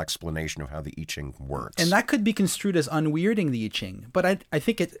conventional explanation of how the I Ching works. And that could be construed as unweirding the I Ching. But I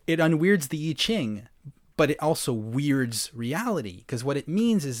think it unweirds the I Ching, but it also weirds reality. Because what it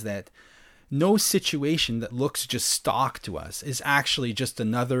means is that no situation that looks just stock to us is actually just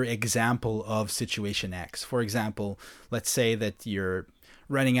another example of situation X. For example, let's say that you're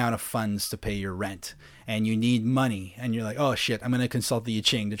running out of funds to pay your rent and you need money, and you're like, oh shit, I'm going to consult the I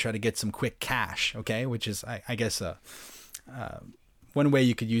Ching to try to get some quick cash. Okay. Which is, I guess, one way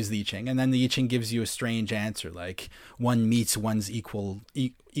you could use the I Ching. And then the I Ching gives you a strange answer, like one meets one's equal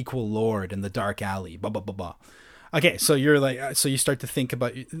lord in the dark alley, blah, blah, blah, blah. Okay. So you're like, so you start to think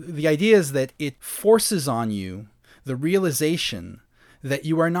about, the idea is that it forces on you the realization that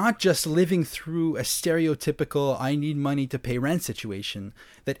you are not just living through a stereotypical I need money to pay rent situation,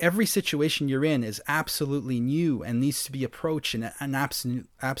 that every situation you're in is absolutely new and needs to be approached in an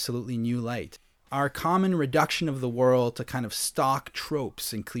absolutely new light. our common reduction of the world to kind of stock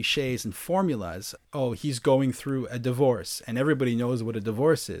tropes and cliches and formulas. Oh, he's going through a divorce and everybody knows what a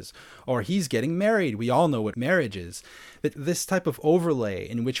divorce is. Or he's getting married. We all know what marriage is. That this type of overlay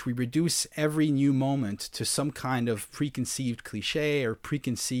in which we reduce every new moment to some kind of preconceived cliche or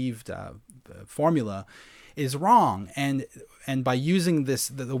preconceived formula is wrong. And by using this,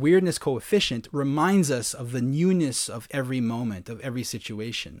 the weirdness coefficient reminds us of the newness of every moment, of every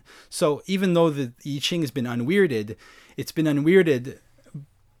situation. So even though the I Ching has been unweirded, it's been unweirded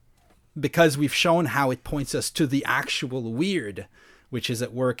because we've shown how it points us to the actual weird, which is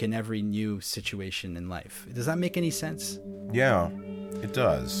at work in every new situation in life. Does that make any sense? Yeah, it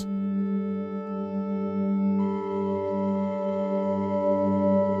does.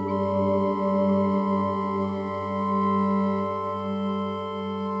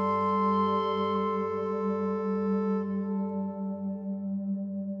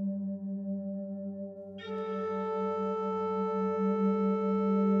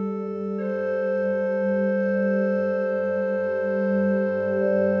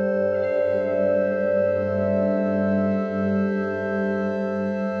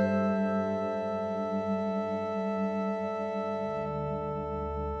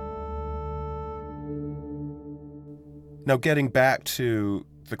 Now, getting back to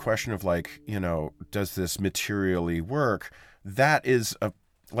the question of does this materially work? That is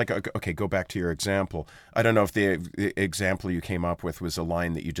okay, go back to your example. I don't know if the example you came up with was a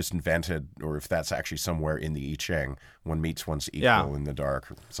line that you just invented or if that's actually somewhere in the I Ching. One meets one's equal in the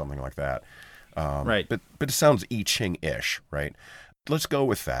dark, or something like that. Right. But it sounds I Ching-ish, right? Let's go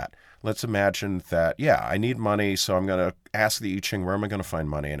with that. Let's imagine that, I need money, so I'm going to ask the I Ching, where am I going to find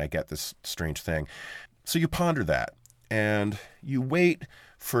money? And I get this strange thing. So you ponder that. And you wait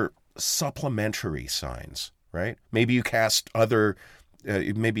for supplementary signs, right? Maybe you cast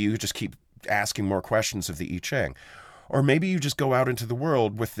maybe you just keep asking more questions of the I Ching. Or maybe you just go out into the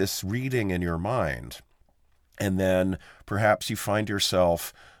world with this reading in your mind. And then perhaps you find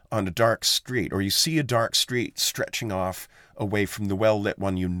yourself on a dark street, or you see a dark street stretching off away from the well-lit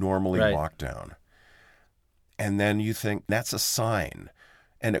one you normally walk down. And then you think, that's a sign.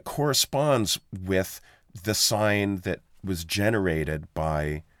 And it corresponds with the sign that was generated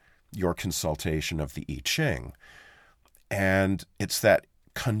by your consultation of the I Ching. And it's that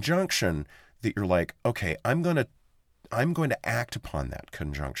conjunction that you're like, okay, I'm going to act upon that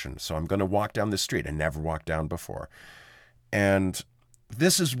conjunction. So I'm going to walk down the street I never walked down before. And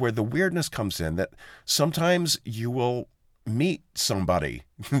this is where the weirdness comes in, that sometimes you will meet somebody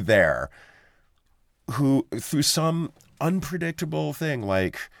there who, through some unpredictable thing,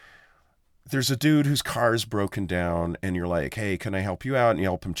 like there's a dude whose car is broken down and you're like, hey, can I help you out? And you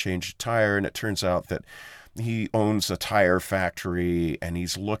help him change a tire. And it turns out that he owns a tire factory and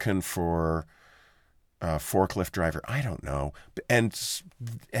he's looking for a forklift driver. I don't know. And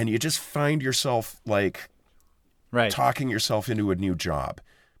you just find yourself talking yourself into a new job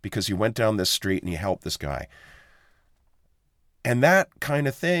because you went down this street and you helped this guy. And that kind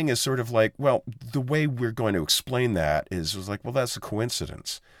of thing is sort of like, well, the way we're going to explain that is like, well, that's a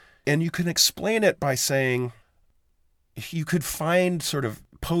coincidence. And you can explain it by saying, you could find sort of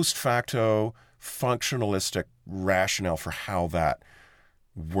post facto functionalistic rationale for how that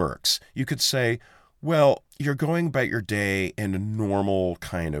works. You could say, well, you're going about your day in a normal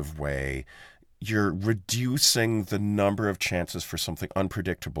kind of way. You're reducing the number of chances for something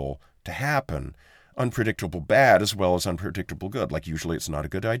unpredictable to happen. Unpredictable bad as well as unpredictable good. Like usually it's not a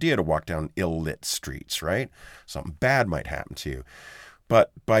good idea to walk down ill-lit streets, right? Something bad might happen to you.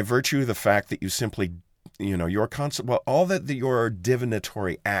 But by virtue of the fact that you simply, your concept, well, all that your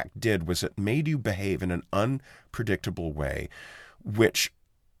divinatory act did was it made you behave in an unpredictable way, which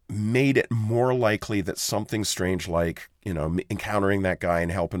made it more likely that something strange like, encountering that guy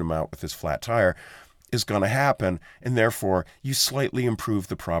and helping him out with his flat tire is going to happen. And therefore, you slightly improve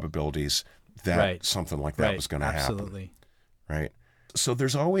the probabilities that something like that was going to happen. Absolutely. Right. So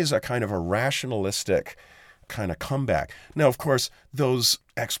there's always a kind of a rationalistic kind of comeback. Now, of course, those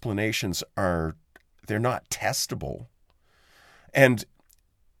explanations they're not testable. And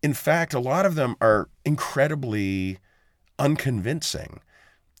in fact, a lot of them are incredibly unconvincing.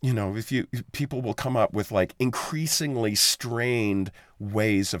 People will come up with like increasingly strained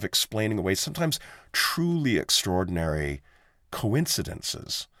ways of explaining away sometimes truly extraordinary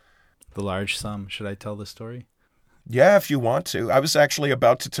coincidences. The large sum. Should I tell the story? Yeah, if you want to. I was actually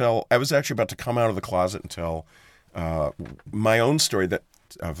about to come out of the closet and tell my own story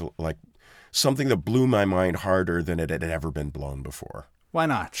of something that blew my mind harder than it had ever been blown before. Why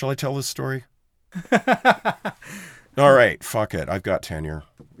not? Shall I tell this story? All right, fuck it. I've got tenure.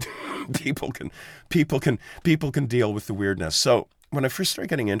 people can deal with the weirdness. So when I first started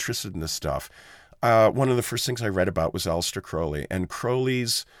getting interested in this stuff, one of the first things I read about was Aleister Crowley. And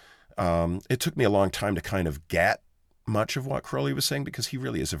Crowley's, it took me a long time to kind of get much of what Crowley was saying because he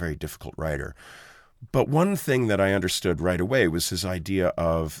really is a very difficult writer. But one thing that I understood right away was his idea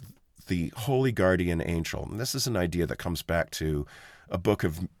of the holy guardian angel. And this is an idea that comes back to a book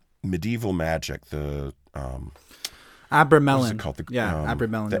of medieval magic, the Abramelin. What's it called?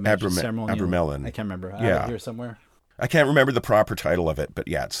 Abramelin. The Abramelin. I can't remember. I Yeah. have it here somewhere. I can't remember the proper title of it, but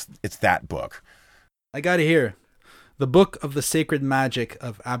yeah, it's that book. I got it here. The Book of the Sacred Magic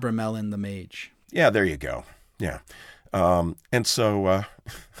of Abramelin the Mage. Yeah, there you go. Yeah. And so,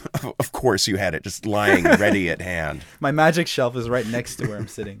 of course, you had it just lying ready at hand. My magic shelf is right next to where I'm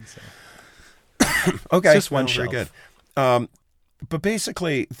sitting. So. Okay. It's just one shelf. Very good. But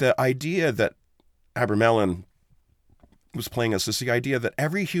basically, the idea that Abramelin was playing us is the idea that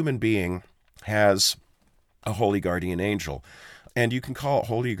every human being has a holy guardian angel. And you can call it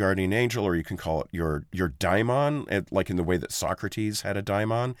holy guardian angel, or you can call it your daimon, like in the way that Socrates had a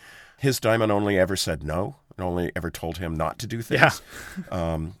daimon. His daimon only ever said no. It only ever told him not to do things.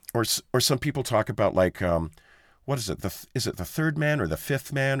 Yeah. Or some people talk about like, what is it? Is it the third man or the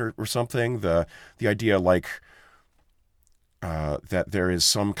fifth man or something? The idea like that there is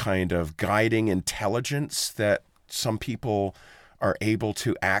some kind of guiding intelligence that some people are able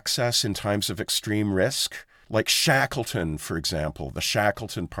to access in times of extreme risk. Like Shackleton, for example, the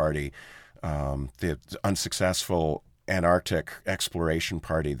Shackleton Party, the unsuccessful Antarctic exploration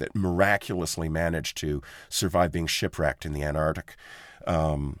party that miraculously managed to survive being shipwrecked in the Antarctic.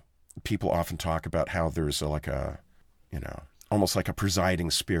 People often talk about how there's almost like a presiding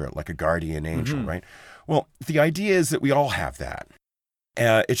spirit, like a guardian angel, right? Well, the idea is that we all have that.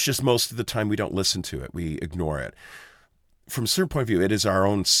 It's just most of the time we don't listen to it. We ignore it. From a certain point of view, it is our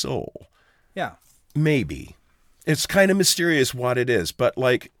own soul. Yeah. Maybe. It's kind of mysterious what it is, but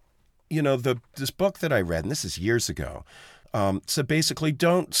like, this book that I read, and this is years ago, so basically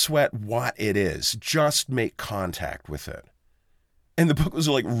don't sweat what it is, just make contact with it. And the book was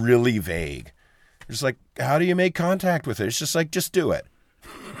like really vague. It's like, how do you make contact with it? It's just like, just do it.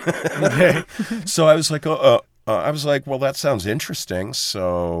 Okay. So I was like, well, that sounds interesting.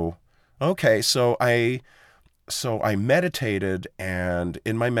 So, okay. So I meditated, and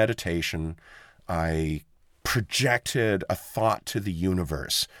in my meditation, I projected a thought to the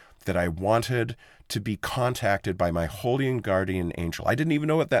universe that I wanted to be contacted by my holy and guardian angel. I didn't even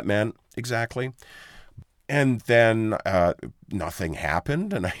know what that meant exactly. And then nothing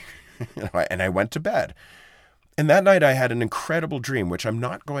happened, and I went to bed. And that night I had an incredible dream, which I'm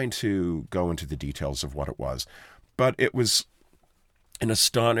not going to go into the details of what it was, but it was an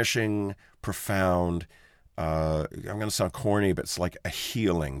astonishing, profound, I'm going to sound corny, but it's like a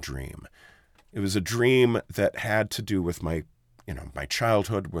healing dream. It was a dream that had to do with my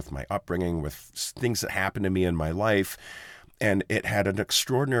childhood, with my upbringing, with things that happened to me in my life. And it had an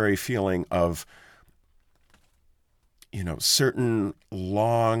extraordinary feeling of, certain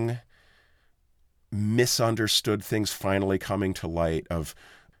long misunderstood things finally coming to light, of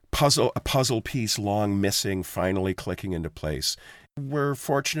a puzzle piece long missing, finally clicking into place. We're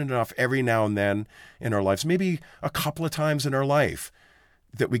fortunate enough every now and then in our lives, maybe a couple of times in our life,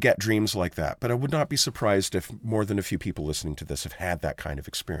 that we get dreams like that. But I would not be surprised if more than a few people listening to this have had that kind of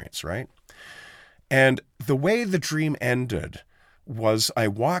experience, right? And the way the dream ended was I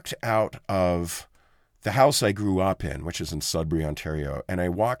walked out of the house I grew up in, which is in Sudbury, Ontario, and I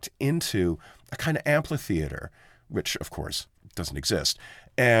walked into a kind of amphitheater, which, of course, doesn't exist.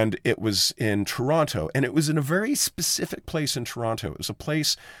 And it was in Toronto, and it was in a very specific place in Toronto. It was a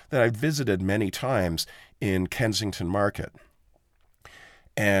place that I'd visited many times in Kensington Market.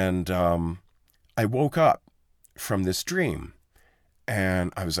 And I woke up from this dream,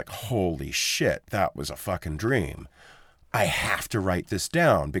 and I was like, holy shit, that was a fucking dream. I have to write this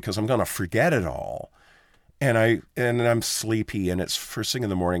down because I'm going to forget it all. And I'm sleepy, and it's first thing in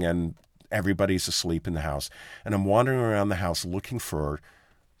the morning, and everybody's asleep in the house. And I'm wandering around the house looking for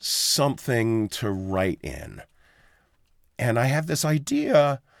something to write in. And I have this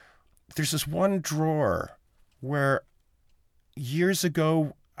idea. There's this one drawer where years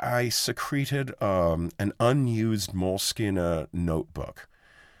ago I secreted an unused Moleskine notebook.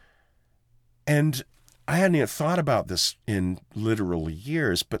 And I hadn't even thought about this in literal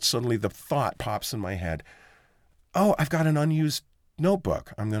years, but suddenly the thought pops in my head. Oh, I've got an unused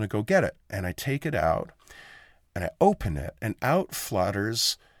notebook. I'm going to go get it. And I take it out, and I open it, and out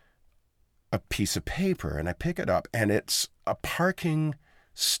flutters a piece of paper, and I pick it up, and it's a parking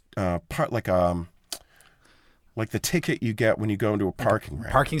like like the ticket you get when you go into a parking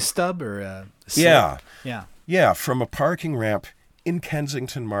ramp. Parking stub or a slip? Yeah. Yeah. Yeah, from a parking ramp in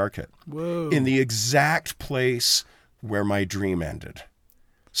Kensington Market. Whoa. In the exact place where my dream ended.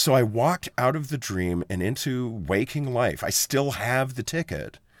 So I walked out of the dream and into waking life. I still have the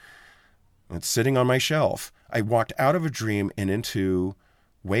ticket. It's sitting on my shelf. I walked out of a dream and into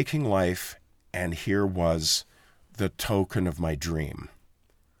waking life, and here was the token of my dream.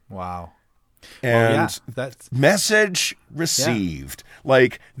 Wow. And that's message received.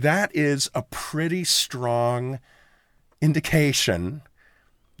 Like, that is a pretty strong indication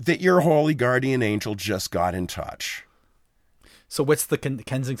that your holy guardian angel just got in touch. So what's the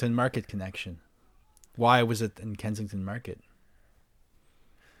Kensington Market connection? Why was it in Kensington Market?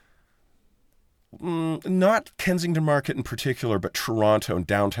 Not Kensington Market in particular, but Toronto and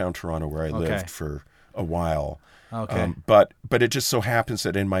downtown Toronto, where I lived for a while. Okay. But it just so happens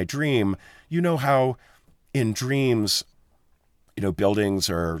that in my dream, you know how in dreams, buildings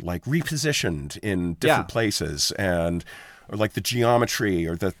are like repositioned in different places, and or like the geometry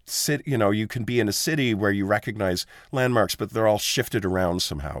or the city, you can be in a city where you recognize landmarks, but they're all shifted around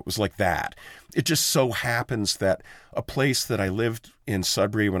somehow. It was like that. It just so happens that a place that I lived in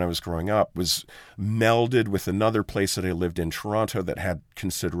Sudbury when I was growing up was melded with another place that I lived in Toronto that had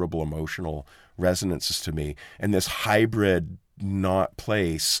considerable emotional resonances to me. And this hybrid not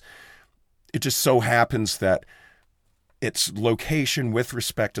place, it just so happens that its location with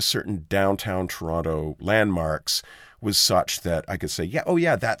respect to certain downtown Toronto landmarks was such that I could say,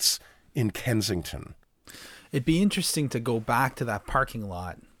 that's in Kensington. It'd be interesting to go back to that parking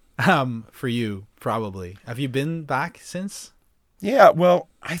lot for you, probably. Have you been back since? Yeah, well,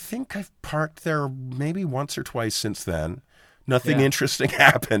 I think I've parked there maybe once or twice since then. Nothing interesting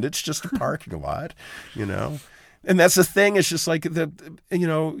happened. It's just a parking lot, And that's the thing. It's just like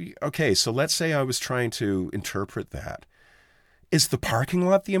okay, so let's say I was trying to interpret that. Is the parking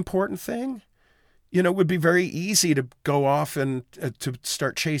lot the important thing? It would be very easy to go off and to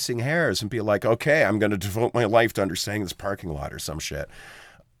start chasing hares and be like, okay, I'm going to devote my life to understanding this parking lot or some shit.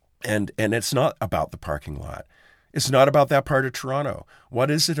 And it's not about the parking lot. It's not about that part of Toronto.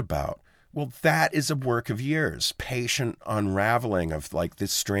 What is it about? Well, that is a work of years, patient unraveling of like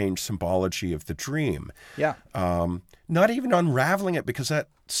this strange symbology of the dream. Yeah. Not even unraveling it, because that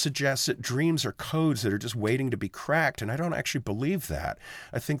suggests that dreams are codes that are just waiting to be cracked. And I don't actually believe that.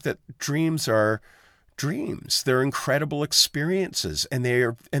 I think that dreams are dreams. They're incredible experiences, and they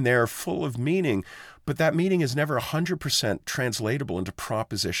are full of meaning. But that meaning is never 100% translatable into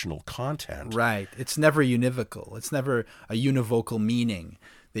propositional content. Right. It's never univocal. It's never a univocal meaning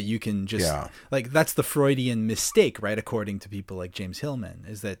that you can just like, that's the Freudian mistake, right? According to people like James Hillman,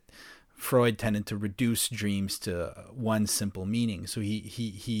 is that Freud tended to reduce dreams to one simple meaning. So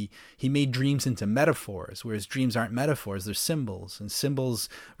he made dreams into metaphors, whereas dreams aren't metaphors, they're symbols, and symbols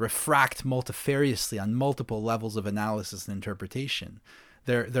refract multifariously on multiple levels of analysis and interpretation.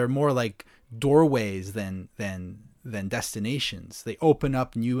 They're more like doorways than destinations. They open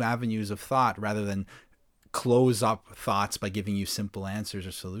up new avenues of thought rather than close up thoughts by giving you simple answers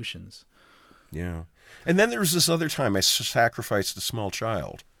or solutions. Yeah. And then there was this other time I sacrificed a small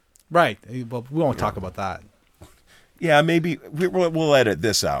child. Right. Well, we won't talk about that. Yeah, maybe we'll edit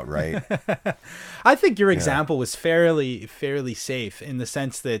this out, right? I think your example was fairly safe in the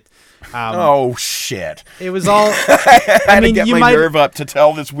sense that. Oh shit! It was all. I mean, to get my nerve up to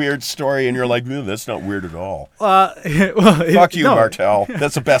tell this weird story, and you're like, "That's not weird at all." Fuck you, Martel.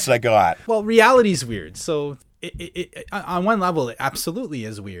 That's the best I got. Well, reality's weird, so. It, on one level, it absolutely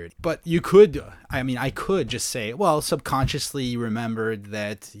is weird. But you could, I could just say, well, subconsciously you remembered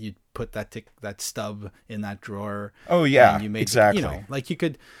that you put that stub in that drawer. Oh yeah, and you made, exactly. Like you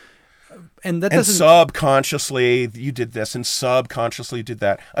could, and subconsciously you did this, and subconsciously you did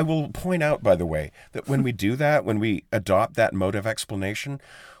that. I will point out, by the way, that when we do that, when we adopt that mode of explanation,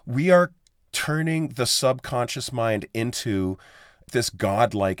 we are turning the subconscious mind into this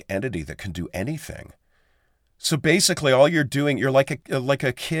godlike entity that can do anything. So basically, all you're doing, you're like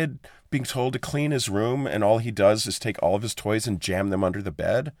a kid being told to clean his room, and all he does is take all of his toys and jam them under the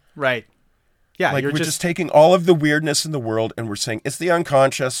bed. Right. Yeah. Like we're just taking all of the weirdness in the world, and we're saying it's the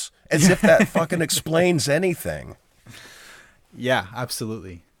unconscious, as if that fucking explains anything. Yeah,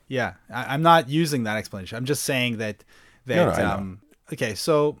 absolutely. Yeah, I'm not using that explanation. I'm just saying that. No, okay,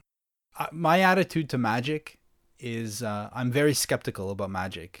 so my attitude to magic is I'm very skeptical about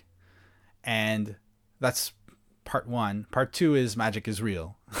magic, and that's part one. Part two is magic is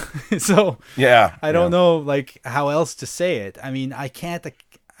real. So I don't know like how else to say it. I mean, I can't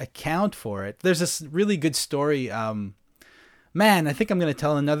account for it. There's this really good story Man, I think I'm going to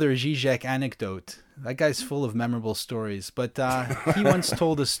tell another Zizek anecdote. That guy's full of memorable stories. But he once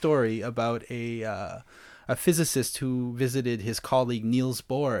told a story about a physicist who visited his colleague Niels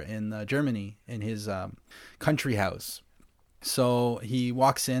Bohr in Germany in his country house. So he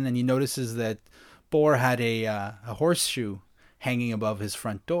walks in and he notices that Bohr had a horseshoe hanging above his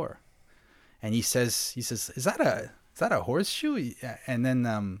front door, and he says, "Is that a horseshoe?" And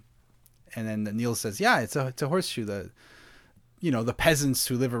then Niels says, "Yeah, it's a horseshoe. The peasants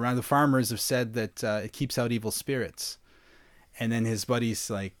who live around, the farmers, have said that it keeps out evil spirits." And then his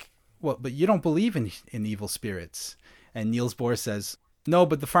buddy's like, "Well, but you don't believe in evil spirits." And Niels Bohr says, "No,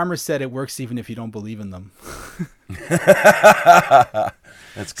 but the farmers said it works even if you don't believe in them."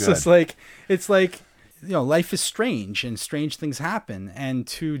 That's good. So it's like, life is strange and strange things happen. And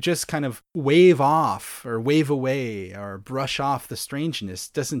to just kind of wave off or wave away or brush off the strangeness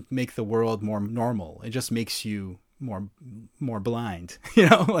doesn't make the world more normal. It just makes you more blind,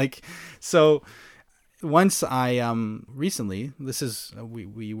 so once I recently,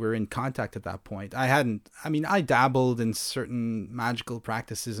 we were in contact at that point. I dabbled in certain magical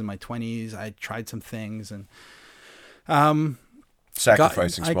practices in my 20s. I tried some things and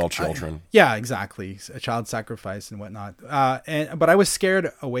sacrificing small children. Yeah, exactly. A child sacrifice and whatnot. But I was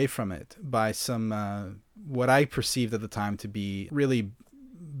scared away from it by some what I perceived at the time to be really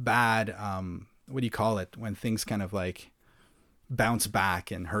bad. What do you call it when things kind of like bounce back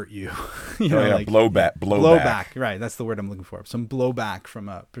and hurt you? Blowback. Right, that's the word I'm looking for. Some blowback from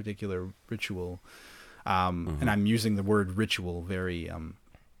a particular ritual. And I'm using the word ritual very.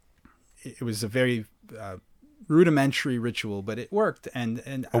 It was a very rudimentary ritual, but it worked, and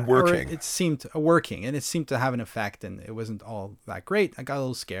it seemed to have an effect, and it wasn't all that great. I got a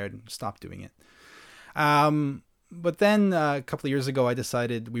little scared and stopped doing it. But then a couple of years ago, I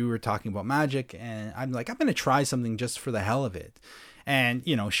decided, we were talking about magic, and I'm like, I'm going to try something just for the hell of it. And,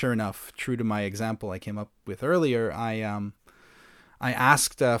 sure enough, true to my example I came up with earlier, I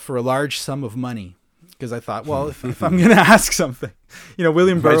asked for a large sum of money, because I thought, well, if I'm going to ask something,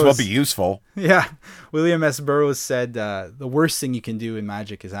 William Burroughs... Might as well be useful. Yeah. William S. Burroughs said, the worst thing you can do in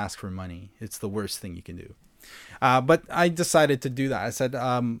magic is ask for money. It's the worst thing you can do. But I decided to do that. I said,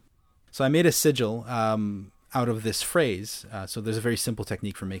 so I made a sigil out of this phrase. So there's a very simple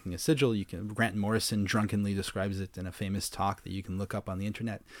technique for making a sigil. Grant Morrison drunkenly describes it in a famous talk that you can look up on the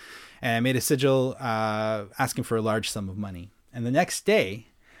internet. And I made a sigil asking for a large sum of money. And the next day,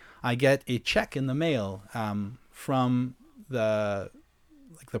 I get a check in the mail from the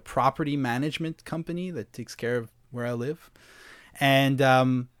property management company that takes care of where I live. And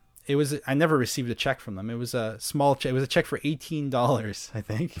I never received a check from them. It was a small check. It was a check for $18, I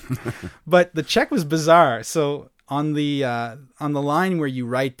think. But the check was bizarre. So on the line where you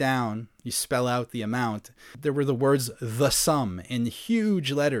write down, you spell out the amount, there were the words "the sum" in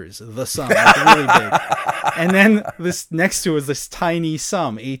huge letters. The sum, like really big. And then this next to it was this tiny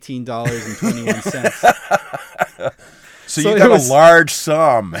sum, $18.21. So you got a large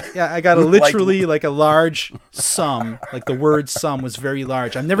sum. Yeah, I got a large sum. Like the word "sum" was very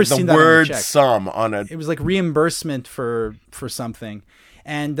large. I've never seen that on a check. The word "sum" on a. It was like reimbursement for something,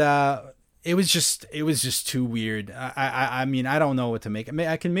 and it was just too weird. I mean, I don't know what to make.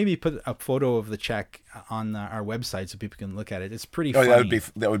 I can maybe put a photo of the check on our website so people can look at it. It's pretty funny.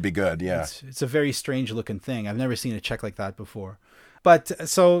 That would be good. Yeah, it's a very strange looking thing. I've never seen a check like that before. But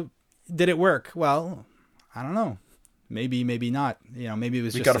so did it work? Well, I don't know. Maybe not. Maybe it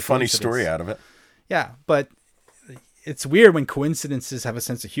was. We got a funny story out of it. Yeah, but it's weird when coincidences have a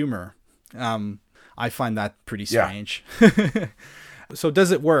sense of humor. I find that pretty strange. Yeah. So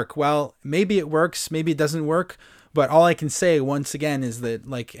does it work? Well, maybe it works. Maybe it doesn't work. But all I can say once again is that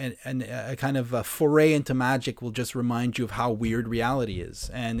like a kind of a foray into magic will just remind you of how weird reality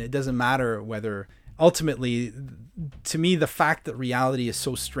is, and it doesn't matter whether. Ultimately, to me, the fact that reality is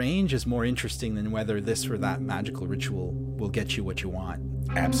so strange is more interesting than whether this or that magical ritual will get you what you want.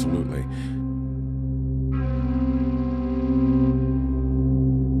 Absolutely.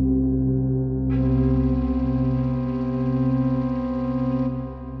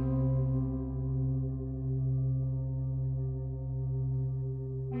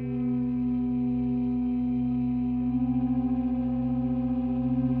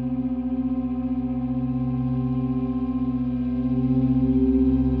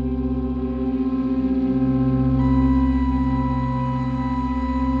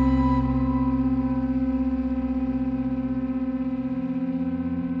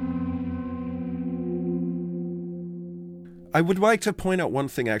 I would like to point out one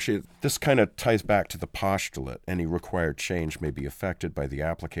thing, actually. This kind of ties back to the postulate. Any required change may be effected by the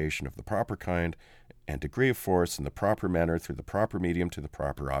application of the proper kind and degree of force in the proper manner through the proper medium to the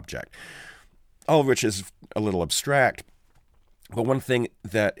proper object. All of which is a little abstract. But one thing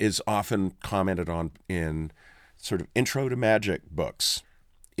that is often commented on in sort of intro to magic books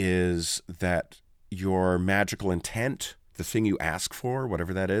is that your magical intent, the thing you ask for,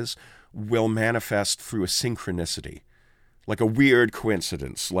 whatever that is, will manifest through a synchronicity. Like a weird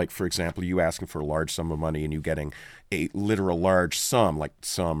coincidence. Like, for example, you asking for a large sum of money and you getting a literal large sum, like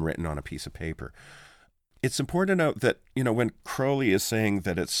sum written on a piece of paper. It's important to note that, when Crowley is saying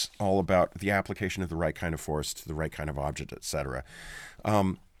that it's all about the application of the right kind of force to the right kind of object, etc.,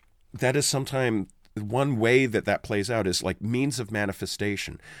 that is sometimes one way that plays out is like means of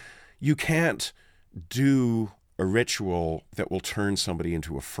manifestation. You can't do a ritual that will turn somebody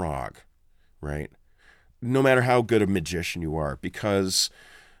into a frog, right? No matter how good a magician you are, because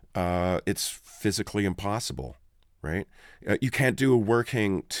it's physically impossible, right? You can't do a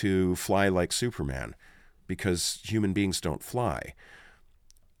working to fly like Superman, because human beings don't fly.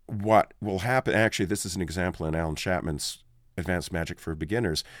 What will happen, actually, this is an example in Alan Chapman's Advanced Magic for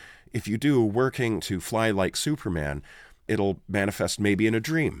Beginners. If you do a working to fly like Superman, it'll manifest maybe in a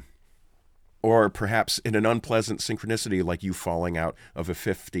dream, or perhaps in an unpleasant synchronicity like you falling out of a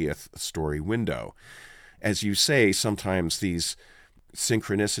 50th story window. As you say, sometimes these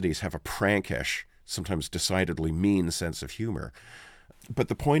synchronicities have a prankish, sometimes decidedly mean sense of humor. But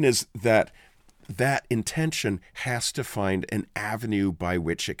the point is that intention has to find an avenue by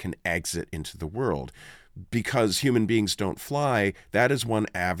which it can exit into the world. Because human beings don't fly, that is one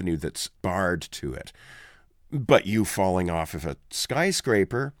avenue that's barred to it. But you falling off of a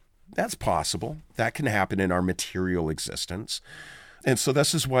skyscraper, that's possible. That can happen in our material existence. And so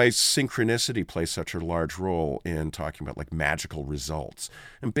this is why synchronicity plays such a large role in talking about like magical results.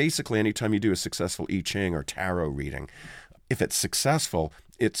 And basically, anytime you do a successful I Ching or tarot reading, if it's successful,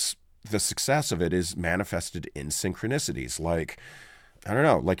 the success of it is manifested in synchronicities. Like, I don't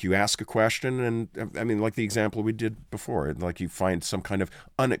know, like you ask a question and, I mean, like the example we did before, like you find some kind of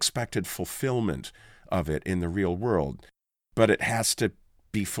unexpected fulfillment of it in the real world. But it has to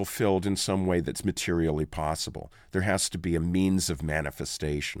be fulfilled in some way that's materially possible. There has to be a means of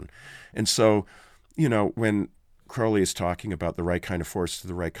manifestation. And so, when Crowley is talking about the right kind of force to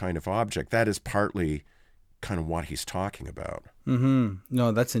the right kind of object, that is partly kind of what he's talking about. Mm-hmm.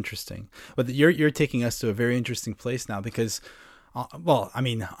 No, that's interesting. But you're taking us to a very interesting place now because,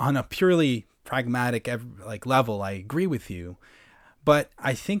 on a purely pragmatic level, I agree with you. But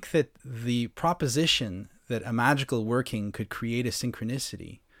I think that the proposition that a magical working could create a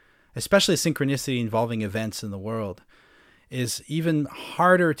synchronicity, especially a synchronicity involving events in the world, is even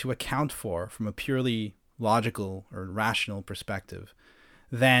harder to account for from a purely logical or rational perspective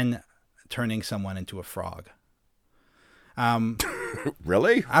than turning someone into a frog.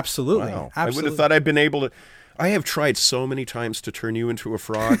 Really? Absolutely. Wow. Absolutely. I would have thought I'd been able to. I have tried so many times to turn you into a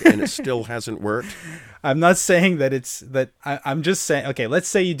frog and it still hasn't worked. I'm not saying that I'm just saying, okay, let's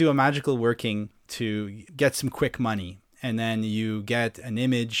say you do a magical working to get some quick money, and then you get an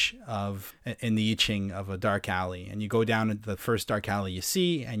image in the I Ching of a dark alley, and you go down the first dark alley you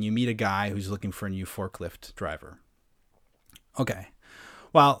see, and you meet a guy who's looking for a new forklift driver. Okay.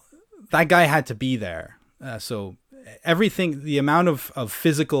 Well, that guy had to be there. So everything, the amount of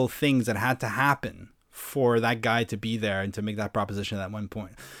physical things that had to happen for that guy to be there and to make that proposition at one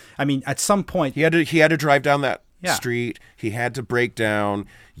point. I mean, at some point he had to drive down that street. He had to break down.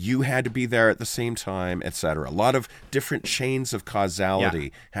 You had to be there at the same time, etc. A lot of different chains of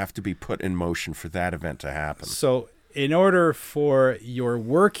causality have to be put in motion for that event to happen. So in order for your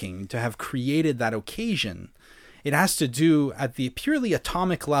working to have created that occasion, it has to do at the purely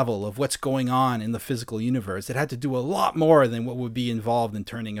atomic level of what's going on in the physical universe. It had to do a lot more than what would be involved in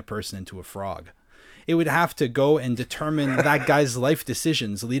turning a person into a frog. It would have to go and determine that guy's life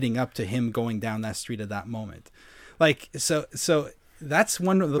decisions leading up to him going down that street at that moment. So that's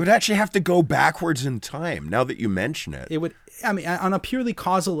one of the... It would actually have to go backwards in time, now that you mention it. It would, on a purely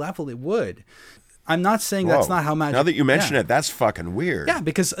causal level, it would. I'm not saying that's not how magic... Now that you mention it, that's fucking weird. Yeah,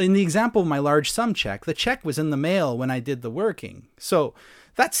 because in the example of my large sum check, the check was in the mail when I did the working. So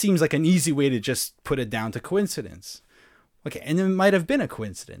that seems like an easy way to just put it down to coincidence. Okay, and it might have been a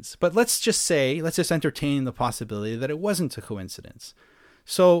coincidence. But let's just entertain the possibility that it wasn't a coincidence.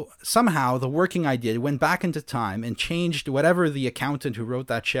 So somehow the working I did went back into time and changed whatever the accountant who wrote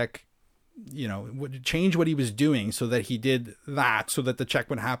that check, would change what he was doing so that he did that, so that the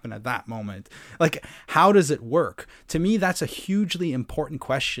check would happen at that moment. Like, how does it work? To me, that's a hugely important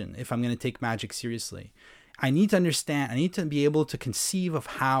question if I'm going to take magic seriously. I need to understand, I need to be able to conceive of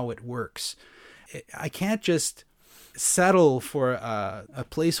how it works. I can't just settle for a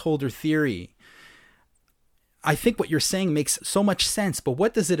placeholder theory. I think what you're saying makes so much sense, but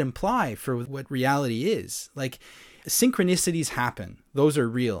what does it imply for what reality is? Like, synchronicities happen. Those are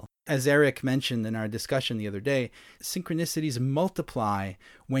real. As Eric mentioned in our discussion the other day, synchronicities multiply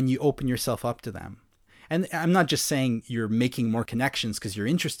when you open yourself up to them. And I'm not just saying you're making more connections because you're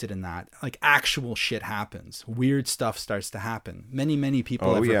interested in that. Like, actual shit happens. Weird stuff starts to happen. Many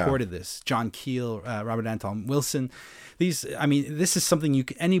people have reported this. John Keel, Robert Anton Wilson. This is something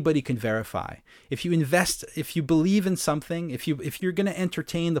anybody can verify. If you believe in something, if you're going to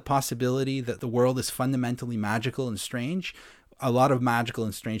entertain the possibility that the world is fundamentally magical and strange, a lot of magical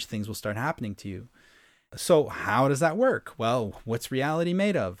and strange things will start happening to you. So how does that work? Well, what's reality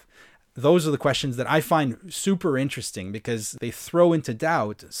made of? Those are the questions that I find super interesting because they throw into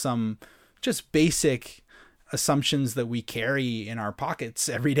doubt some just basic assumptions that we carry in our pockets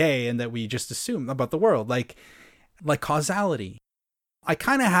every day and that we just assume about the world, like causality. I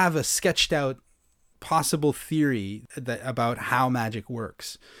kind of have a sketched out possible theory about how magic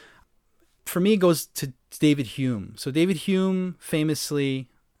works. For me, it goes to David Hume. So David Hume famously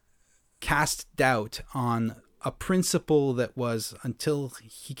cast doubt on a principle that was, until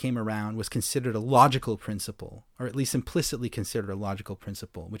he came around, was considered a logical principle, or at least implicitly considered a logical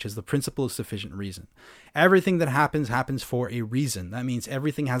principle, which is the principle of sufficient reason. Everything that happens for a reason. That means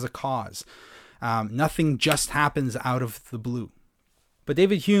everything has a cause. Nothing just happens out of the blue. But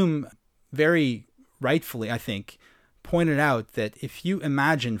David Hume, very rightfully, I think, pointed out that if you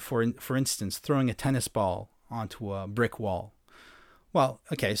imagine, for instance, throwing a tennis ball onto a brick wall, well,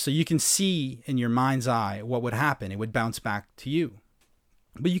 okay, so you can see in your mind's eye what would happen. It would bounce back to you.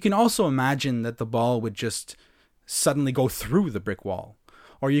 But you can also imagine that the ball would just suddenly go through the brick wall.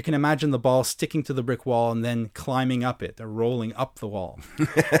 Or you can imagine the ball sticking to the brick wall and then climbing up it or rolling up the wall.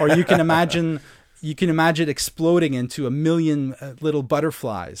 Or you can imagine exploding into a million little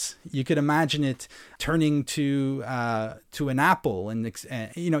butterflies. You could imagine it turning to an apple, and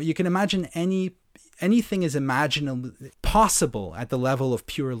you can imagine anything is imaginable, possible at the level of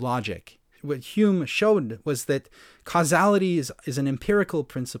pure logic. What Hume showed was that causality is an empirical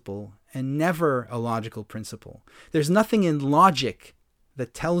principle and never a logical principle. There's nothing in logic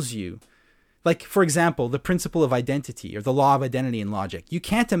that tells you, like, for example, the principle of identity or the law of identity in logic. You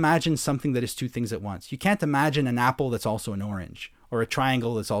can't imagine something that is two things at once. You can't imagine an apple that's also an orange or a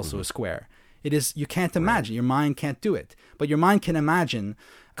triangle that's also a square. You can't imagine. Your mind can't do it. But your mind can imagine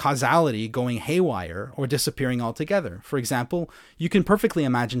causality going haywire or disappearing altogether. For example, you can perfectly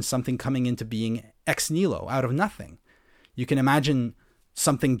imagine something coming into being ex nihilo, out of nothing. You can imagine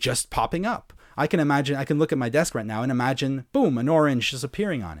something just popping up. I can look at my desk right now and imagine, boom, an orange just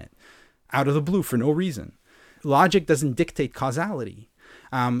appearing on it, out of the blue for no reason. Logic doesn't dictate causality.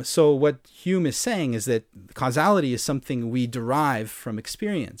 So what Hume is saying is that causality is something we derive from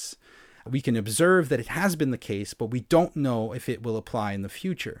experience. We can observe that it has been the case, but we don't know if it will apply in the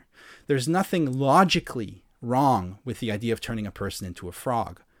future. There's nothing logically wrong with the idea of turning a person into a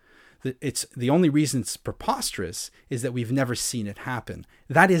frog. The only reason it's preposterous is that we've never seen it happen.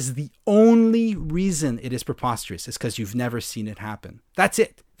 That is the only reason it is preposterous, is because you've never seen it happen. That's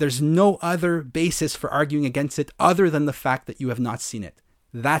it. There's no other basis for arguing against it other than the fact that you have not seen it.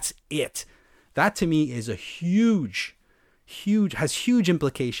 That's it. That to me is has huge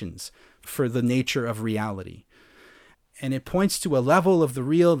implications for the nature of reality. And it points to a level of the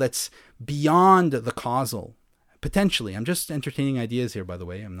real that's beyond the causal. Potentially. I'm just entertaining ideas here, by the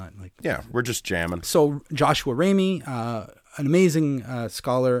way. I'm not like... Yeah, we're just jamming. So Joshua Ramey, an amazing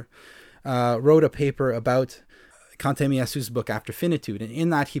scholar, wrote a paper about Kantemiasu's book After Finitude. And in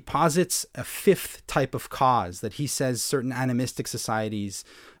that, he posits a fifth type of cause that he says certain animistic societies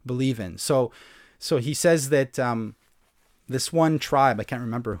believe in. So he says that this one tribe, I can't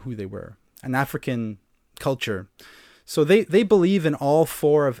remember who they were, an African culture, so they believe in all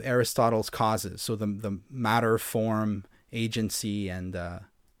four of Aristotle's causes. So the matter, form, agency, and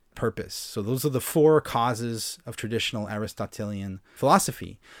purpose. So those are the four causes of traditional Aristotelian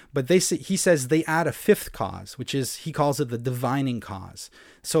philosophy. But he says they add a fifth cause, which is, he calls it the divining cause.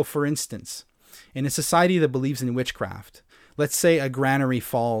 So for instance, in a society that believes in witchcraft, let's say a granary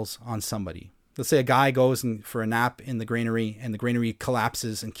falls on somebody. Let's say a guy goes for a nap in the granary and the granary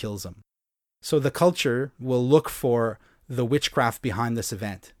collapses and kills him. So the culture will look for the witchcraft behind this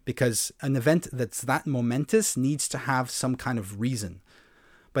event, because an event that's that momentous needs to have some kind of reason.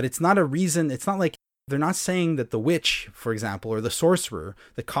 But it's not a reason. It's not like they're not saying that the witch, for example, or the sorcerer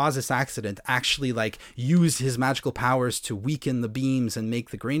that caused this accident actually like used his magical powers to weaken the beams and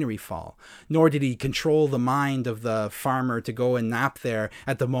make the granary fall. Nor did he control the mind of the farmer to go and nap there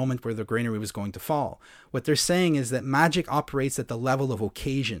at the moment where the granary was going to fall. What they're saying is that magic operates at the level of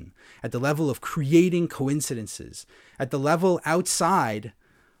occasion, at the level of creating coincidences, at the level outside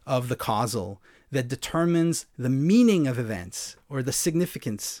of the causal, that determines the meaning of events or the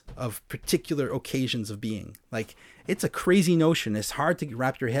significance of particular occasions of being. Like, it's a crazy notion. It's hard to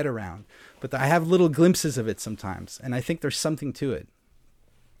wrap your head around, but I have little glimpses of it sometimes, and I think there's something to it.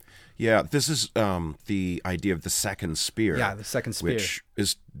 Yeah, this is the idea of the second spear. Yeah, the second spear. Which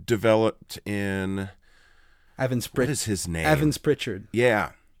is developed in... What is his name? Evans Pritchard.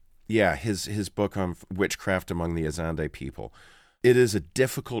 Yeah, his book on witchcraft among the Azande people. It is a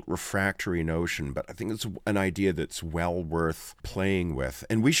difficult refractory notion, but I think it's an idea that's well worth playing with.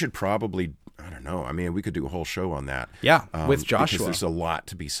 And we should probably, I don't know, I mean, we could do a whole show on that. Yeah, with Joshua. Because there's a lot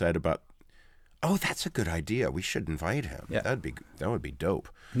to be said about, oh, that's a good idea. We should invite him. Yeah. That would be dope.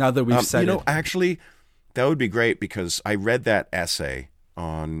 Now that we've said it. Actually, that would be great because I read that essay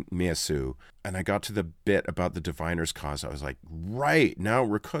on Miyasu, and I got to the bit about the diviner's cause. I was like, right, now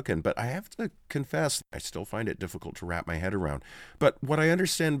we're cooking. But I have to confess, I still find it difficult to wrap my head around. But what I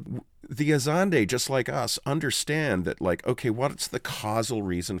understand, the Azande, just like us, understand that, like, okay, what's the causal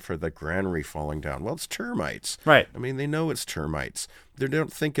reason for the granary falling down? Well, it's termites. Right. I mean, they know it's termites. They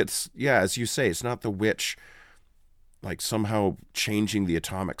don't think it's, as you say, it's not the witch like somehow changing the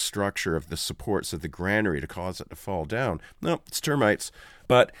atomic structure of the supports of the granary to cause it to fall down. No, it's termites.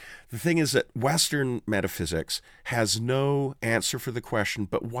 But the thing is that Western metaphysics has no answer for the question,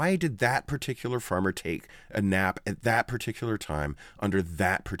 but why did that particular farmer take a nap at that particular time under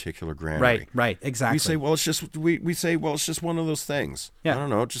that particular granary? Right, exactly. We say, well, it's just one of those things. Yeah. I don't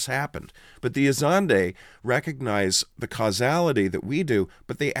know, it just happened. But the Azande recognize the causality that we do,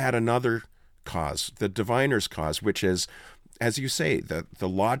 but they add another cause, the diviner's cause, which is, as you say, the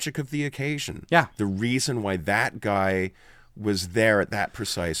logic of the occasion. Yeah. The reason why that guy was there at that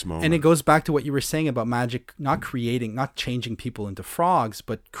precise moment. And it goes back to what you were saying about magic not changing people into frogs,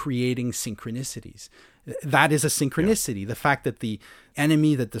 but creating synchronicities. That is a synchronicity. Yeah. The fact that the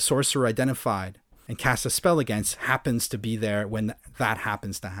enemy that the sorcerer identified and cast a spell against happens to be there when that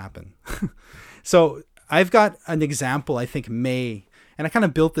happens to happen. So I've got an example, I think, and I kind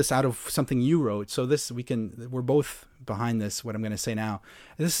of built this out of something you wrote. So we're both behind this, what I'm going to say now.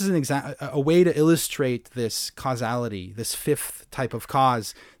 This is a way to illustrate this causality, this fifth type of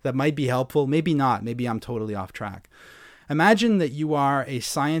cause that might be helpful. Maybe not. Maybe I'm totally off track. Imagine that you are a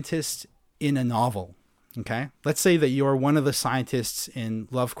scientist in a novel. Okay. Let's say that you're one of the scientists in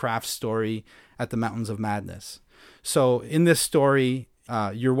Lovecraft's story At the Mountains of Madness. So in this story,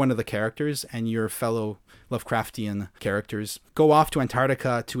 you're one of the characters, and your fellow Lovecraftian characters go off to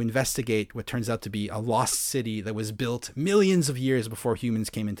Antarctica to investigate what turns out to be a lost city that was built millions of years before humans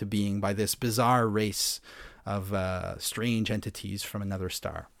came into being by this bizarre race of strange entities from another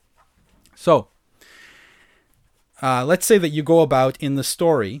star. So let's say that you go about in the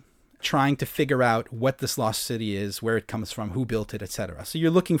story trying to figure out what this lost city is, where it comes from, who built it, etc. So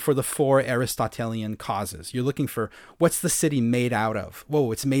you're looking for the 4 Aristotelian causes. You're looking for, what's the city made out of?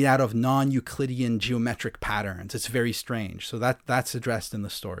 Whoa, it's made out of non-Euclidean geometric patterns. It's very strange. So that's addressed in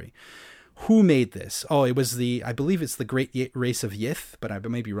the story. Who made this? Oh, it was I believe it's the great race of Yith, but I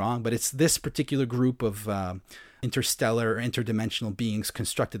may be wrong, but it's this particular group of interstellar or interdimensional beings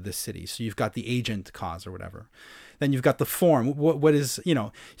constructed this city. So you've got the agent cause or whatever. Then you've got the form. What is,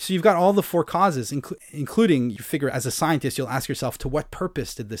 so you've got all the 4 causes, including, you figure as a scientist, you'll ask yourself, to what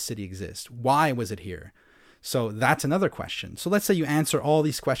purpose did this city exist? Why was it here? So that's another question. So let's say you answer all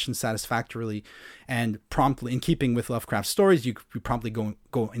these questions satisfactorily and promptly, in keeping with Lovecraft's stories, you promptly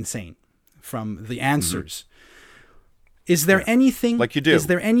go insane from the answers. Mm-hmm. Is there anything, like you do, is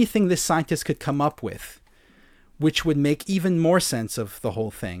there anything this scientist could come up with which would make even more sense of the whole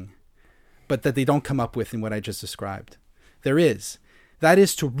thing, but that they don't come up with in what I just described? There is. That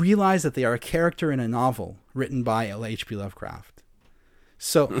is to realize that they are a character in a novel written by H.P. Lovecraft.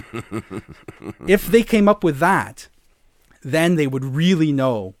 So if they came up with that, then they would really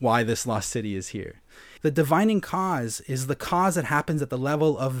know why this lost city is here. The divining cause is the cause that happens at the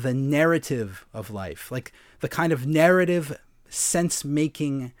level of the narrative of life, like the kind of narrative,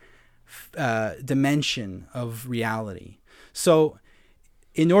 sense-making dimension of reality. So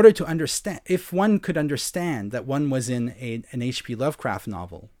in order to understand, if one could understand that one was in an H.P. Lovecraft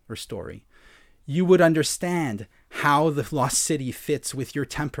novel or story, you would understand how the lost city fits with your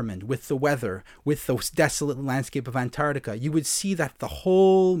temperament, with the weather, with the desolate landscape of Antarctica, you would see that the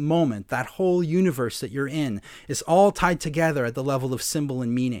whole moment, that whole universe that you're in, is all tied together at the level of symbol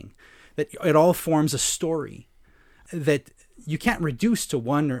and meaning. That it all forms a story that you can't reduce to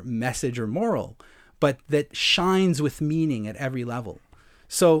one message or moral, but that shines with meaning at every level.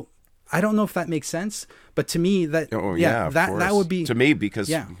 So I don't know if that makes sense, but to me that that would be to me, because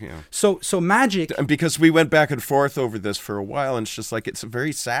So magic, because we went back and forth over this for a while, and it's just like, it's a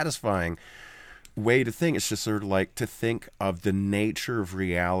very satisfying way to think. It's just sort of like to think of the nature of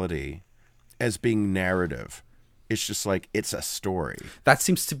reality as being narrative. It's just like, it's a story. That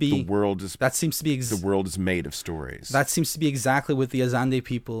seems to be the world is made of stories. That seems to be exactly what the Azande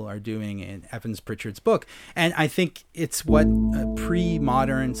people are doing in Evans Pritchard's book. And I think it's what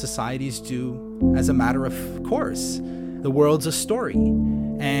pre-modern societies do as a matter of course. The world's a story,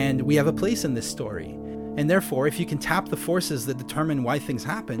 and we have a place in this story. And therefore, if you can tap the forces that determine why things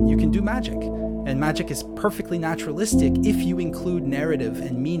happen, you can do magic. And magic is perfectly naturalistic if you include narrative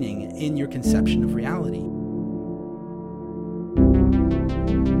and meaning in your conception of reality.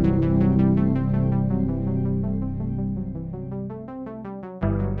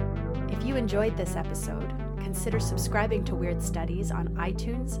 If you enjoyed this episode, consider subscribing to Weird Studies on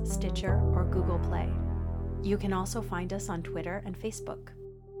iTunes, Stitcher, or Google Play. You can also find us on Twitter and Facebook.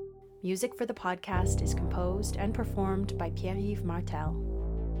 Music for the podcast is composed and performed by Pierre-Yves Martel.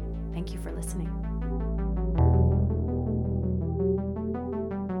 Thank you for listening.